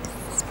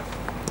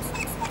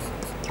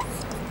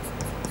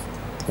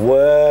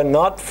were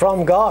not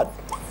from God,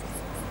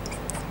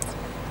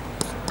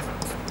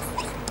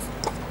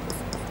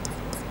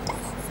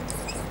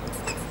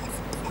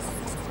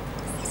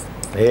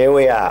 here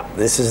we are.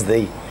 This is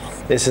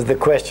the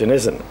question,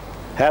 isn't it?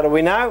 How do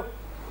we know?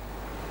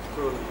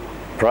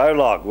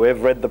 Prologue.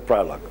 We've read the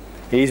prologue.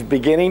 He's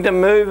beginning to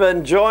move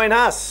and join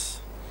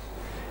us.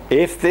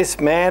 If this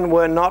man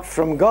were not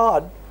from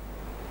God,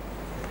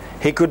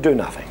 he could do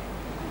nothing.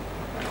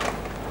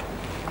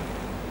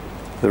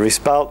 The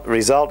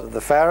result of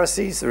the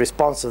Pharisees, the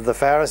response of the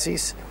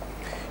Pharisees,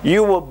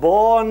 you were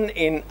born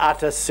in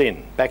utter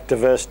sin. Back to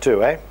verse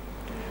 2, eh?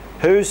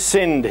 Who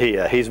sinned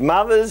here? His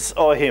mothers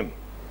or him?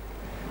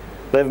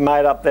 They've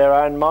made up their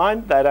own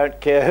mind. They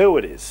don't care who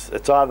it is.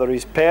 It's either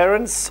his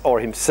parents or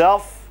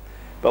himself.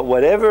 But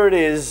whatever it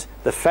is,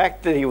 the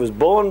fact that he was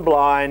born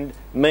blind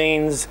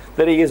means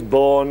that he is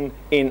born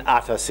in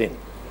utter sin.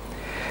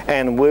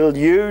 And will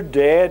you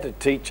dare to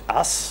teach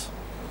us?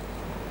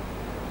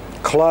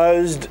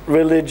 Closed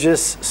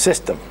religious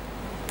system.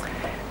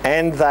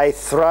 And they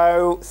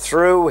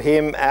threw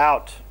him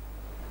out.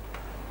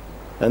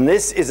 And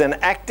this is an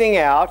acting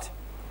out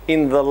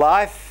in the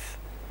life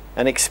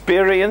and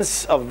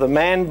experience of the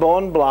man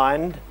born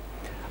blind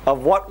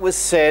of what was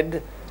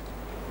said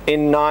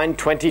in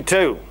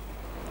 9:22.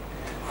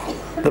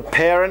 The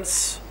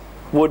parents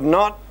would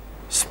not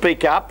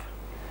speak up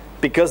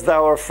because they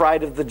were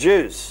afraid of the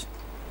Jews.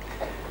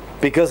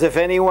 Because if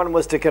anyone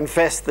was to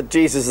confess that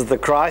Jesus is the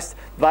Christ,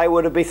 they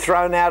would be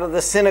thrown out of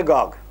the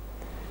synagogue.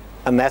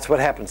 And that's what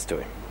happens to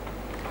him.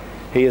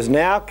 He has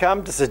now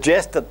come to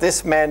suggest that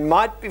this man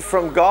might be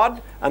from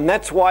God, and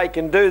that's why he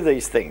can do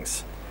these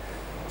things.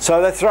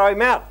 So they throw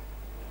him out.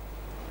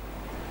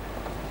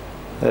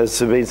 There's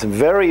been some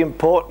very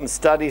important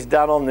studies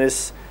done on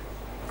this,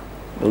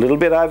 a little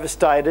bit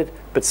overstated,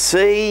 but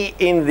see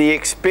in the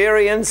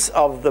experience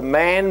of the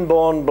man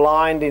born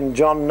blind in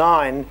John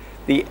 9,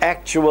 the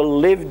actual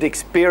lived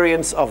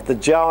experience of the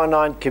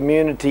Johannine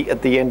community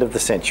at the end of the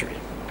century.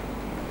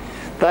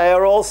 They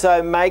are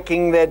also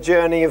making their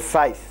journey of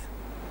faith.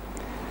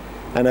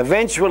 And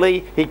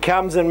eventually he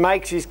comes and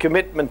makes his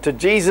commitment to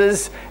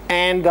Jesus,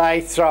 and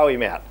they throw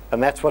him out.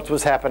 And that's what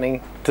was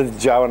happening to the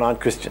Johannine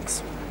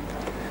Christians.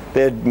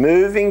 They're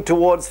moving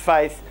towards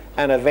faith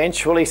and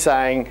eventually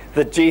saying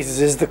that Jesus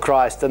is the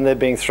Christ, and they're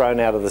being thrown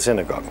out of the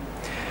synagogue.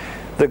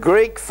 The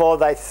Greek for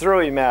 "they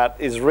threw him out"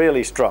 is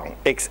really strong.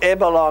 Ex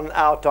ebelon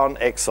auton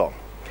exo.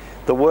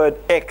 The word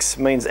ex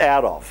means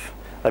out of.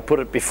 They put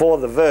it before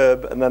the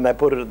verb and then they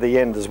put it at the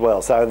end as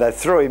well. So they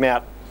threw him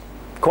out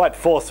quite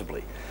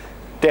forcibly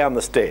down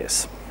the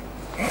stairs.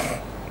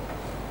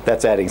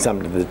 That's adding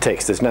something to the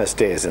text. There's no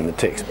stairs in the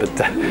text, but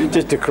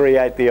just to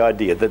create the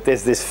idea that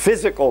there's this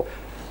physical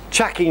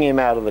chucking him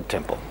out of the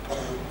temple.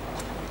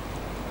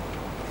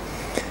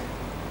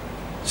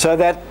 So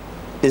that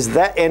is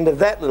that end of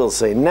that little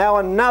scene. Now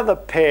another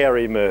pair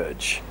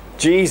emerge,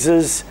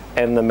 Jesus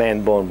and the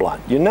man born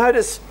blind. You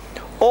notice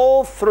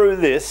all through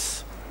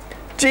this,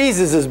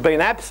 Jesus has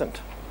been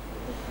absent.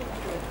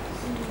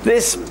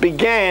 This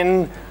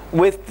began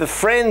with the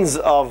friends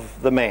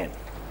of the man.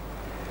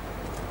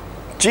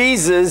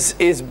 Jesus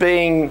is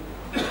being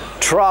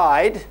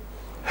tried.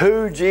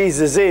 Who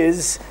Jesus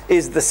is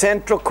the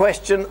central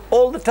question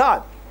all the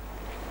time,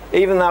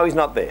 even though he's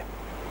not there.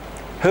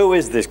 Who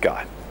is this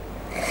guy?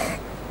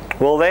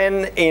 Well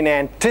then, in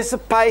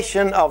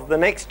anticipation of the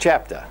next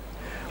chapter,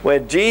 where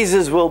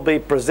Jesus will be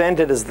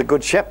presented as the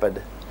Good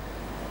Shepherd,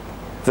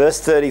 verse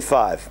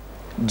 35,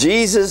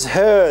 Jesus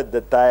heard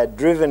that they had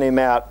driven him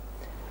out,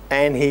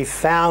 and he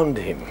found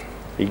him.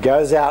 He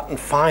goes out and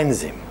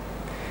finds him.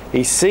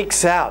 He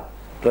seeks out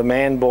the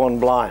man born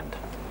blind.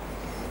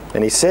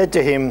 And he said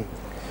to him,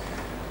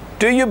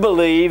 "Do you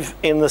believe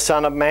in the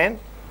Son of Man?"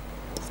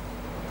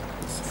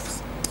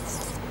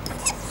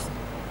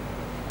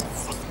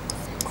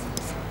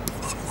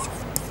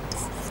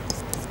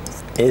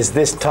 Is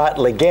this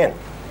title again?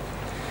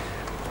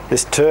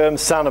 This term,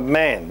 Son of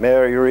Man.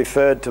 Mary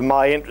referred to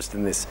my interest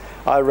in this.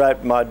 I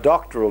wrote my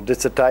doctoral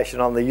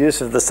dissertation on the use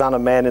of the Son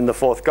of Man in the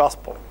fourth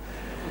Gospel.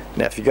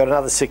 Now, if you've got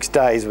another 6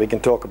 days, we can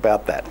talk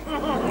about that.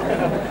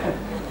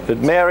 But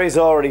Mary's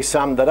already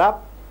summed it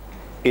up.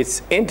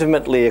 It's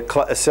intimately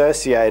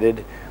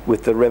associated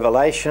with the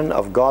revelation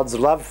of God's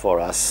love for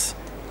us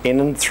in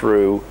and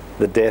through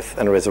the death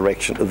and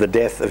resurrection, the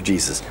death of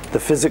Jesus, the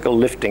physical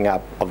lifting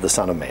up of the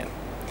Son of Man.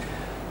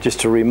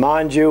 Just to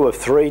remind you of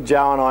 3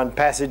 Johannine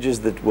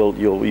passages that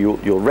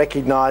you'll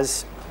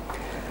recognise.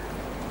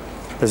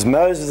 As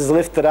Moses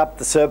lifted up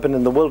the serpent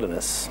in the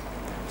wilderness,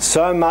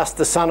 so must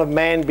the Son of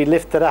Man be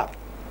lifted up,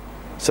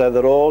 so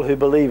that all who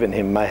believe in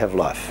him may have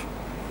life.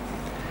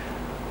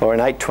 Or in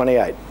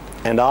 8:28,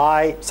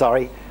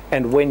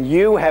 and when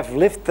you have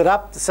lifted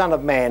up the Son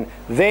of Man,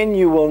 then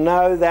you will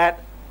know that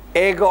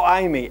ego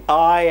eimi,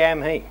 I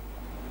am he.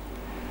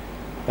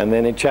 And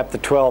then in chapter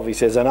 12 he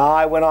says, and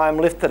I, when I am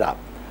lifted up,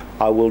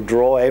 I will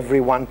draw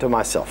everyone to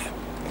myself.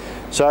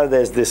 So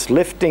there's this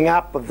lifting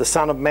up of the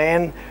Son of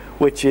Man,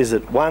 which is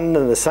at one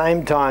and the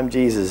same time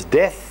Jesus'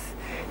 death,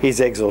 his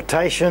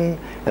exaltation,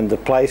 and the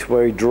place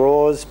where he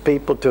draws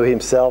people to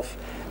himself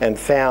and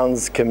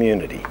founds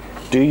community.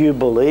 Do you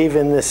believe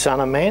in this Son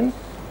of Man?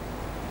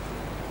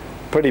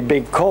 Pretty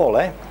big call,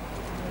 eh?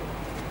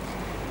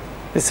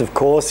 This, of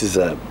course, is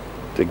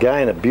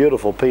again a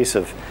beautiful piece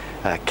of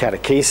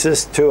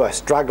catechesis to a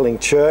struggling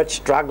church,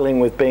 struggling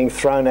with being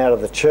thrown out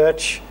of the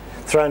church,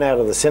 thrown out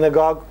of the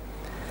synagogue.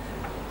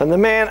 And the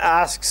man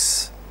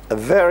asks a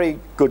very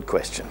good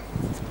question.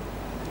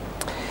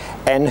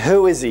 And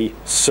who is he,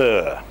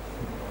 sir?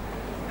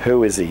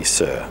 Who is he,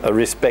 sir? A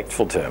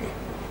respectful term.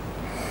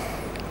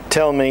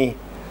 Tell me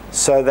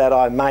so that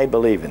I may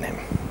believe in him.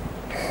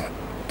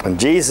 And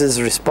Jesus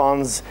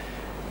responds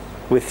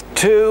with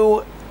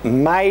 2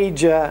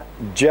 major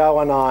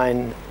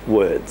Johannine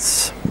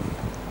words.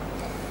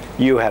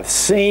 You have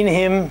seen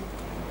him,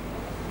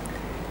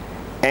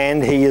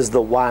 and he is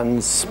the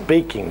one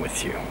speaking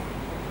with you.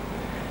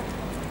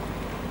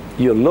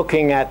 You're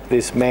looking at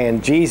this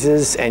man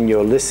Jesus and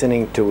you're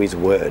listening to his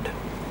word.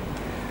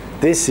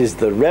 This is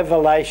the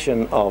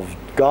revelation of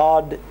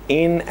God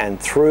in and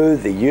through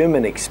the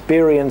human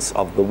experience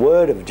of the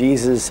word of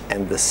Jesus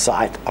and the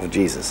sight of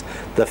Jesus.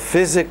 The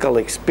physical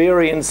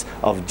experience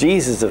of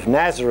Jesus of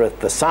Nazareth,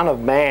 the Son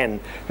of Man,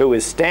 who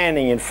is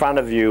standing in front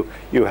of you.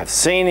 You have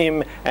seen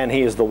him and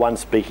he is the one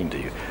speaking to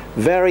you.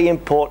 Very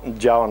important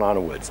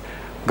Johannine words.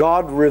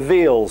 God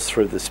reveals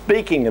through the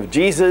speaking of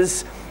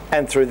Jesus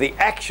and through the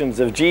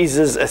actions of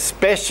Jesus,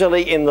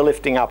 especially in the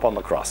lifting up on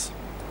the cross.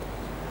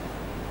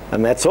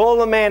 And that's all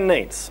the man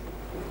needs.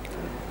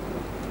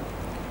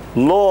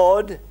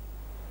 Lord,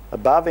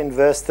 above in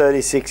verse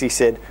 36 he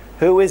said,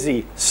 who is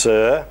he,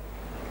 sir?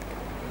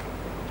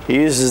 He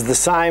uses the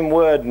same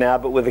word now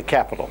but with a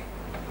capital.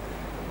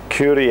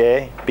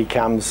 Kyrie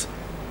becomes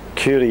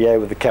Kyrie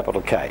with a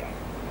capital K.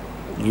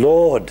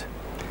 Lord,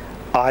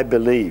 I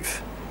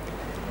believe.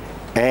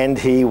 And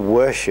he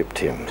worshipped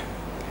him.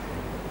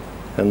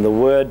 And the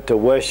word to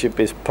worship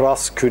is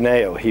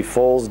proskuneo. He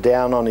falls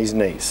down on his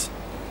knees.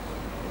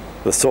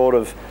 The sort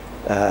of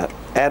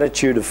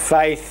attitude of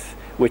faith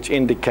which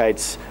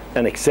indicates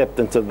an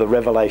acceptance of the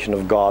revelation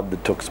of God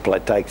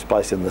that takes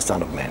place in the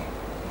Son of Man.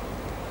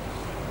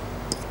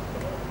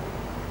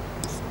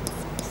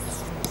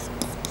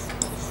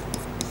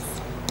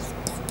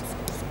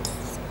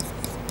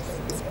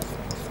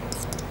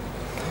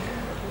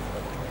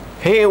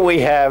 Here we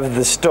have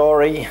the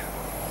story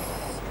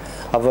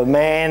of a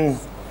man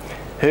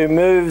who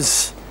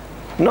moves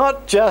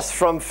not just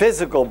from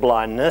physical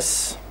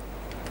blindness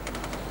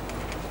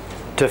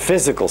to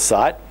physical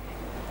sight,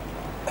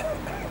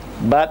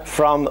 but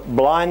from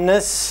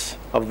blindness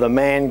of the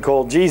man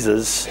called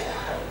Jesus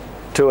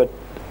to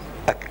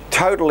a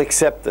total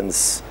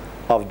acceptance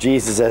of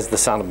Jesus as the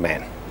Son of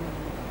Man.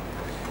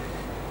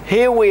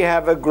 Here we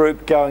have a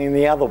group going in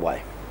the other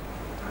way.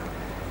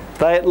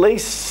 They at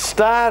least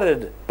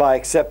started by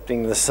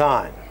accepting the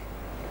sign,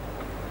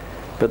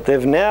 but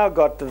they've now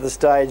got to the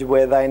stage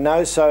where they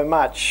know so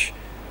much,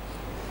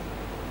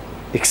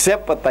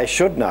 except what they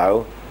should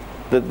know,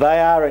 that they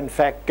are in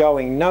fact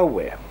going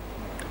nowhere.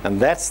 And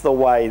that's the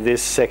way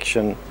this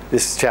section,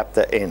 this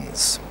chapter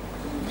ends.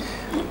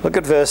 Look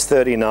at verse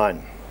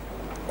 39.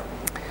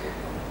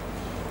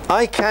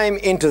 I came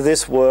into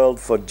this world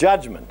for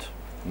judgment.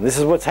 And this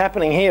is what's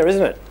happening here,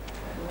 isn't it?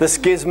 The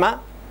schisma.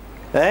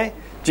 Eh?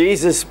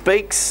 Jesus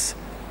speaks,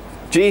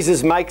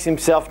 Jesus makes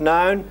himself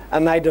known,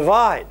 and they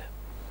divide.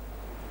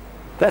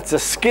 That's a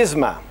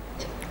schisma.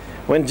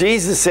 When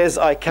Jesus says,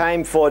 I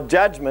came for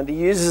judgment, he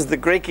uses the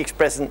Greek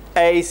expression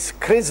eis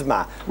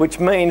krisma, which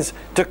means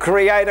to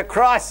create a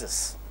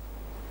crisis.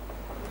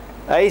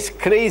 Eis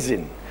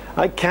krisin.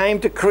 I came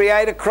to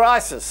create a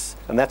crisis.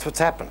 And that's what's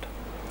happened.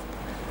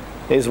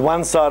 There's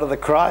one side of the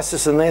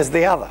crisis and there's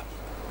the other.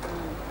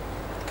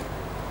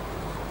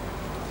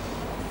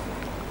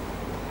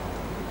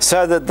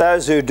 So that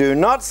those who do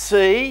not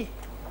see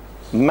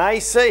may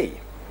see,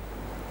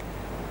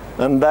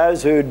 and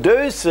those who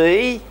do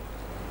see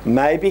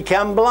may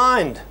become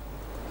blind.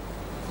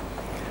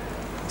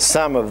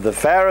 Some of the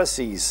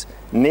Pharisees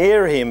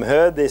near him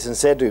heard this and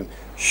said to him,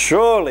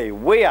 surely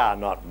we are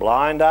not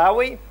blind, are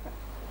we?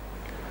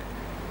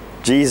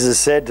 Jesus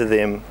said to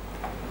them,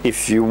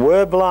 if you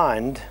were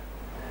blind,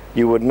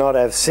 you would not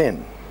have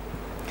sin.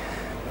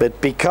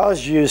 But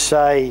because you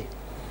say,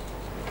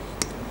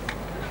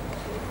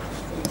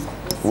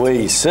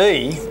 we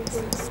see,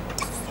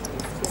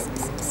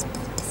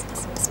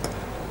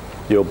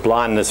 your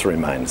blindness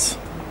remains,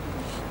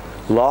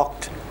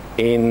 locked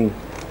in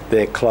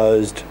their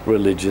closed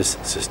religious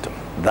system.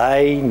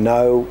 They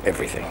know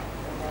everything.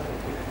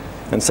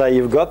 And so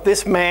you've got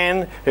this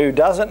man who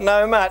doesn't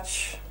know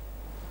much,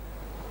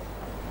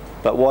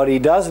 but what he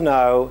does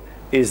know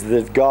is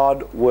that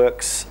God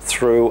works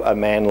through a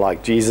man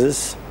like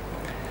Jesus.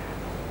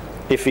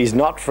 If he's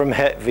not from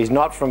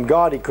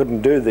God, he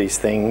couldn't do these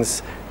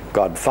things.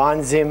 God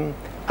finds him,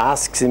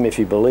 asks him if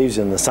he believes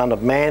in the Son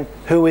of Man.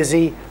 Who is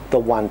he? The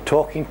one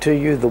talking to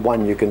you, the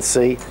one you can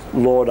see.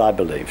 Lord, I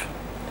believe.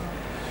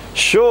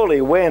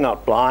 Surely we're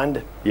not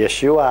blind.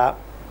 Yes, you are.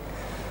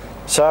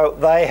 So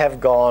they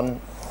have gone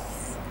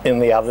in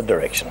the other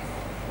direction.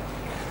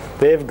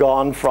 They've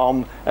gone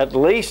from at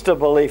least a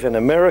belief in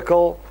a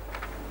miracle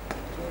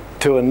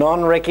to a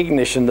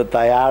non-recognition that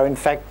they are in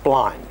fact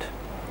blind,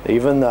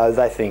 even though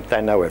they think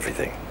they know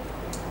everything.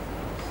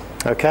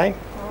 Okay?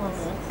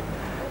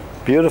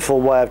 Beautiful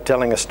way of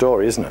telling a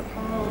story, isn't it?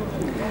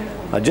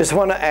 I just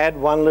want to add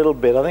one little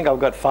bit. I think I've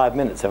got 5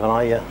 minutes, haven't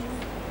I? Yeah.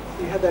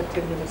 You had that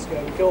 10 minutes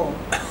ago. Go on.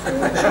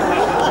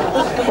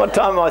 What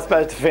time am I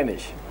supposed to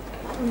finish?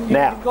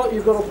 Now.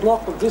 You've got a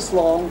block of this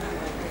long.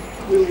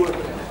 We'll work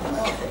it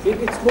out.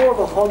 It's more of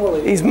a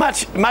homily. He's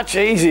much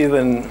easier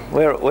than...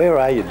 Where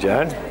are you,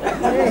 Joan?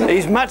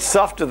 He's much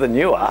softer than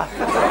you are.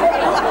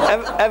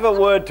 Have a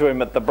word to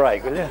him at the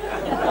break, will you?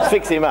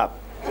 Fix him up.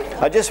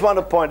 I just want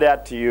to point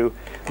out to you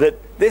that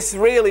this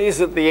really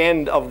is at the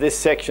end of this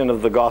section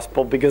of the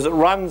Gospel, because it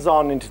runs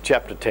on into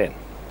chapter 10.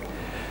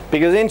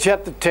 Because in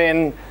chapter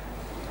 10,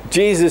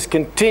 Jesus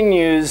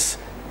continues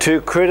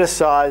to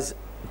criticize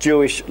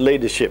Jewish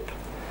leadership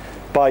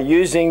by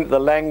using the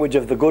language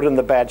of the good and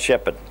the bad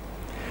shepherd,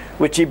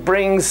 which he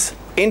brings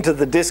into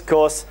the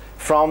discourse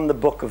from the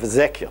book of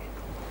Ezekiel.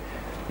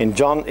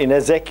 In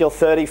Ezekiel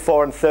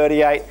 34 and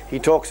 38, he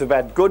talks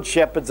about good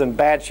shepherds and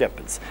bad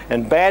shepherds.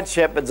 And bad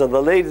shepherds are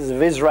the leaders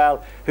of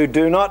Israel who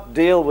do not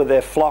deal with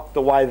their flock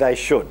the way they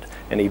should.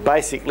 And he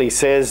basically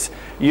says,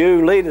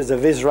 you leaders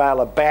of Israel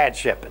are bad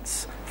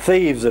shepherds,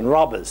 thieves and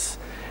robbers.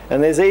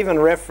 And there's even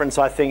reference,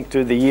 I think,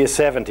 to the year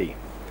 70,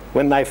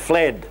 when they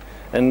fled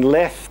and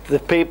left the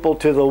people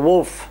to the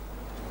wolf.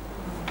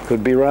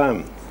 Could be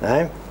Rome,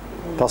 eh?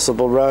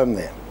 Possible Rome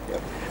there.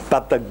 Yep.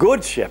 But the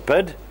good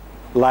shepherd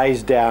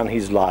lays down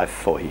his life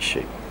for his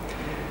sheep.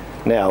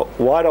 Now,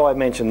 why do I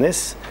mention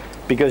this?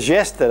 Because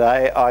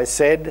yesterday I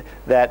said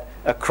that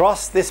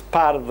across this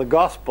part of the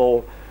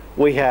gospel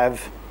we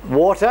have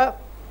water,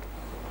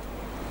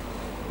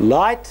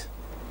 light,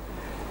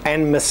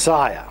 and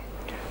Messiah.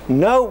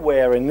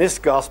 Nowhere in this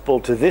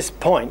gospel to this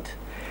point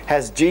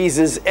has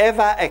Jesus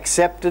ever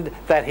accepted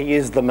that he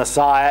is the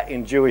Messiah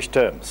in Jewish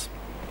terms.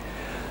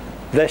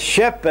 The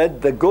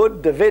shepherd, the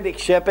good Davidic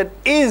shepherd,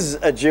 is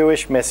a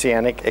Jewish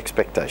messianic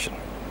expectation.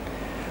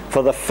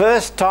 For the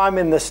first time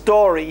in the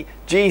story,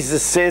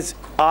 Jesus says,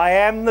 I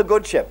am the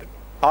good shepherd.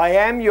 I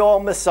am your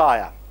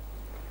Messiah.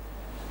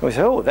 And we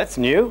say, oh, that's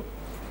new.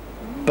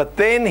 But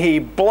then he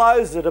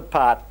blows it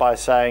apart by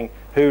saying,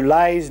 who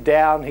lays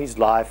down his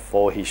life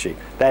for his sheep.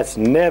 That's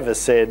never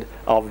said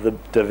of the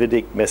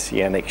Davidic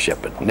messianic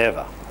shepherd.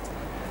 Never.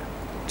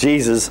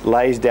 Jesus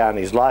lays down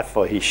his life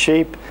for his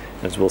sheep,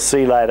 as we'll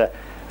see later,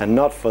 and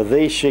not for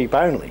these sheep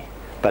only,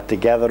 but to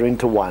gather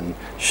into one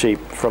sheep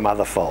from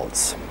other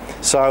folds.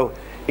 So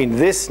in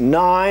this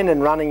 9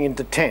 and running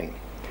into 10,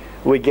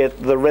 we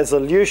get the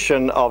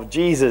resolution of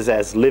Jesus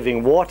as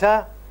living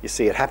water. You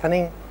see it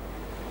happening.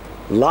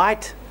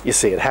 Light. You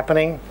see it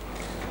happening.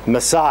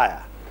 Messiah.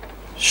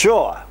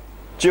 Sure,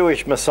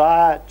 Jewish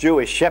Messiah,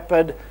 Jewish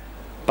shepherd,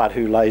 but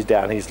who lays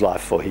down his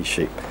life for his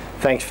sheep.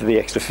 Thanks for the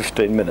extra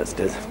 15 minutes,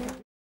 Des.